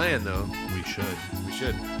a good plan, though. We should. We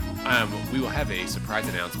should. We will have a surprise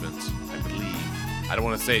announcement, I believe. I don't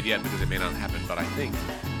want to say it yet because it may not happen, but I think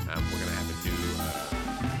we're going to have a new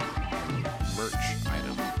merch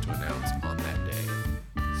item to announce on that day.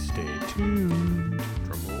 Stay tuned.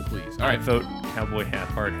 Drum roll, please. All right, vote cowboy hat,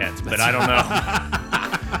 hard hats, but I don't know.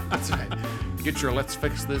 That's right. Get your Let's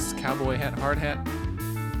Fix This cowboy hat, hard hat.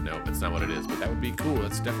 No, that's not what it is, but that would be cool.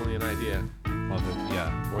 That's definitely an idea Love it.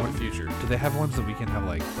 Yeah. for the future. Do they have ones that we can have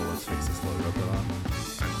like the Let's Fix This logo put on?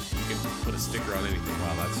 You can put a sticker on anything.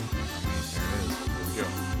 Wow, there it is. There we go.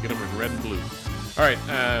 Get them in red and blue. All right.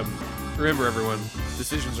 Remember, everyone,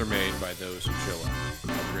 decisions are made by those who show up.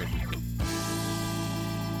 Have a great week.